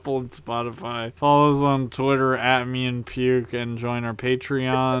on Apple and Spotify. Follow us on Twitter @MeandPuke and join our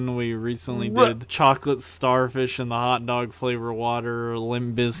Patreon. We recently did chocolate starfish and the hot dog flavor water,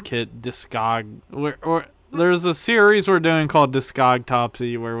 Limp Bizkit, Discog. There's a series we're doing called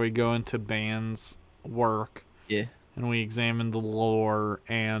Discogtopsy where we go into bands' work. Yeah. And we examine the lore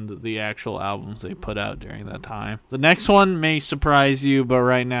and the actual albums they put out during that time. The next one may surprise you, but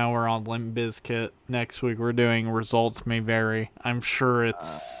right now we're on Limp Bizkit. Next week we're doing Results May Vary. I'm sure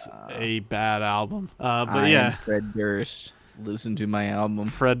it's a bad album. But yeah. I'm Fred Durst. Listen to my album.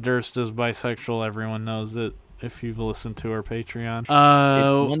 Fred Durst is bisexual. Everyone knows it if you've listened to our Patreon. It's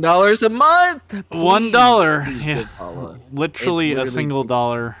 $1 a month. Please, $1. please Yeah. go follow. Literally It's a single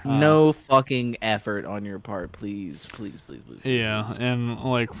dollar. No fucking effort on your part, please. Yeah, and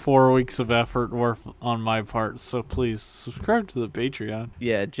like 4 weeks of effort worth on my part, so please subscribe to the Patreon.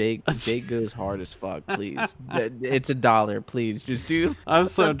 Yeah, Jake goes hard as fuck, please. It's $1, please. Just do. I'm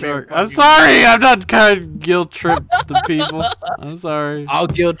so drunk. I'm sorry, I'm not kind of guilt trip the people. I'm sorry. I'll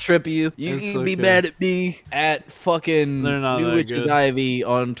guilt trip you. You It's can be okay. mad at me at fucking They're not New that Witches good. Ivy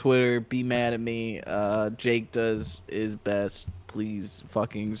on Twitter. Be mad at me. Jake does his best. Please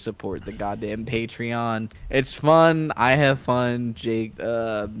fucking support the goddamn Patreon. It's fun. I have fun. Jake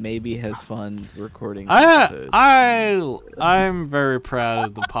maybe has fun recording episodes. I'm very proud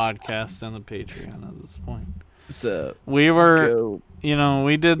of the podcast and the Patreon at this point. So We were, go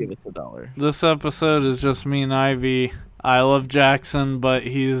we did. give us $1. This episode is just me and Ivy. I love Jackson, but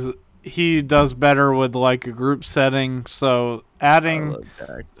he does better with like a group setting. So adding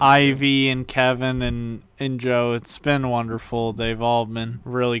Ivy and Kevin and Joe, it's been wonderful. They've all been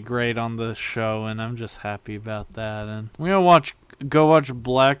really great on the show, and I'm just happy about that. And we're gonna watch go watch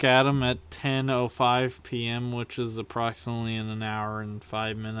Black Adam at 10:05 p.m., which is approximately in an hour and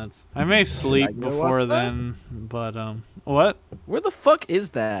 5 minutes. I may sleep go before watch that? then, but what? Where the fuck is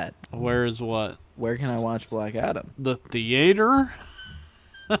that? Where is what? Where can I watch Black Adam? The theater?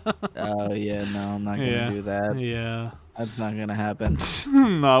 Oh yeah, no, I'm not gonna do that. Yeah. That's not gonna happen.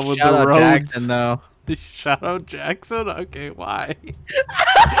 Not with Shout the out roads. Jackson though. Shout out Jackson? Okay, why?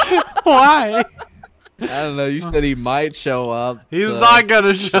 Why? I don't know. You said he might show up. He's so- not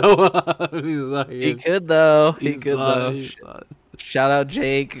gonna show up. He's not He gonna- could though. He he's could not- though. he's not. Shout out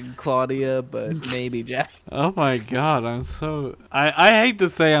Jake and Claudia, but maybe Jack. Oh my god, I'm so... I hate to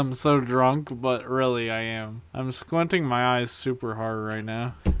say I'm so drunk, but really I am. I'm squinting my eyes super hard right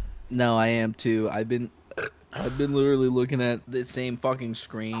now. No, I am too. I've been literally looking at the same fucking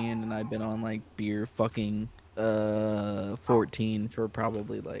screen, and I've been on like beer fucking 14 for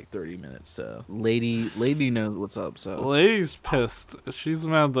probably like 30 minutes. So lady knows what's up. So Lady's pissed. She's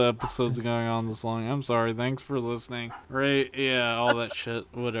mad the episode's going on this long. I'm sorry. Thanks for listening. Right? Yeah, all that shit.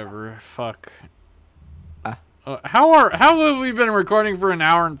 Whatever. Fuck. How have we been recording for an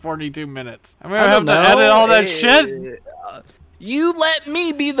hour and 42 minutes? I mean, I have to edit all that shit. You let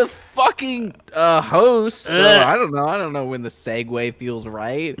me be the fucking host, so I don't know. I don't know when the segue feels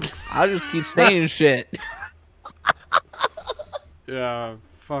right. I'll just keep saying shit. Yeah,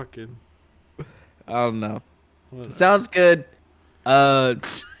 fucking. I don't know. Whatever. Sounds good.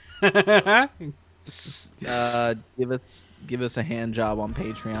 Give us a hand job on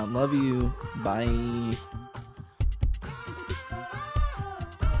Patreon. Love you. Bye.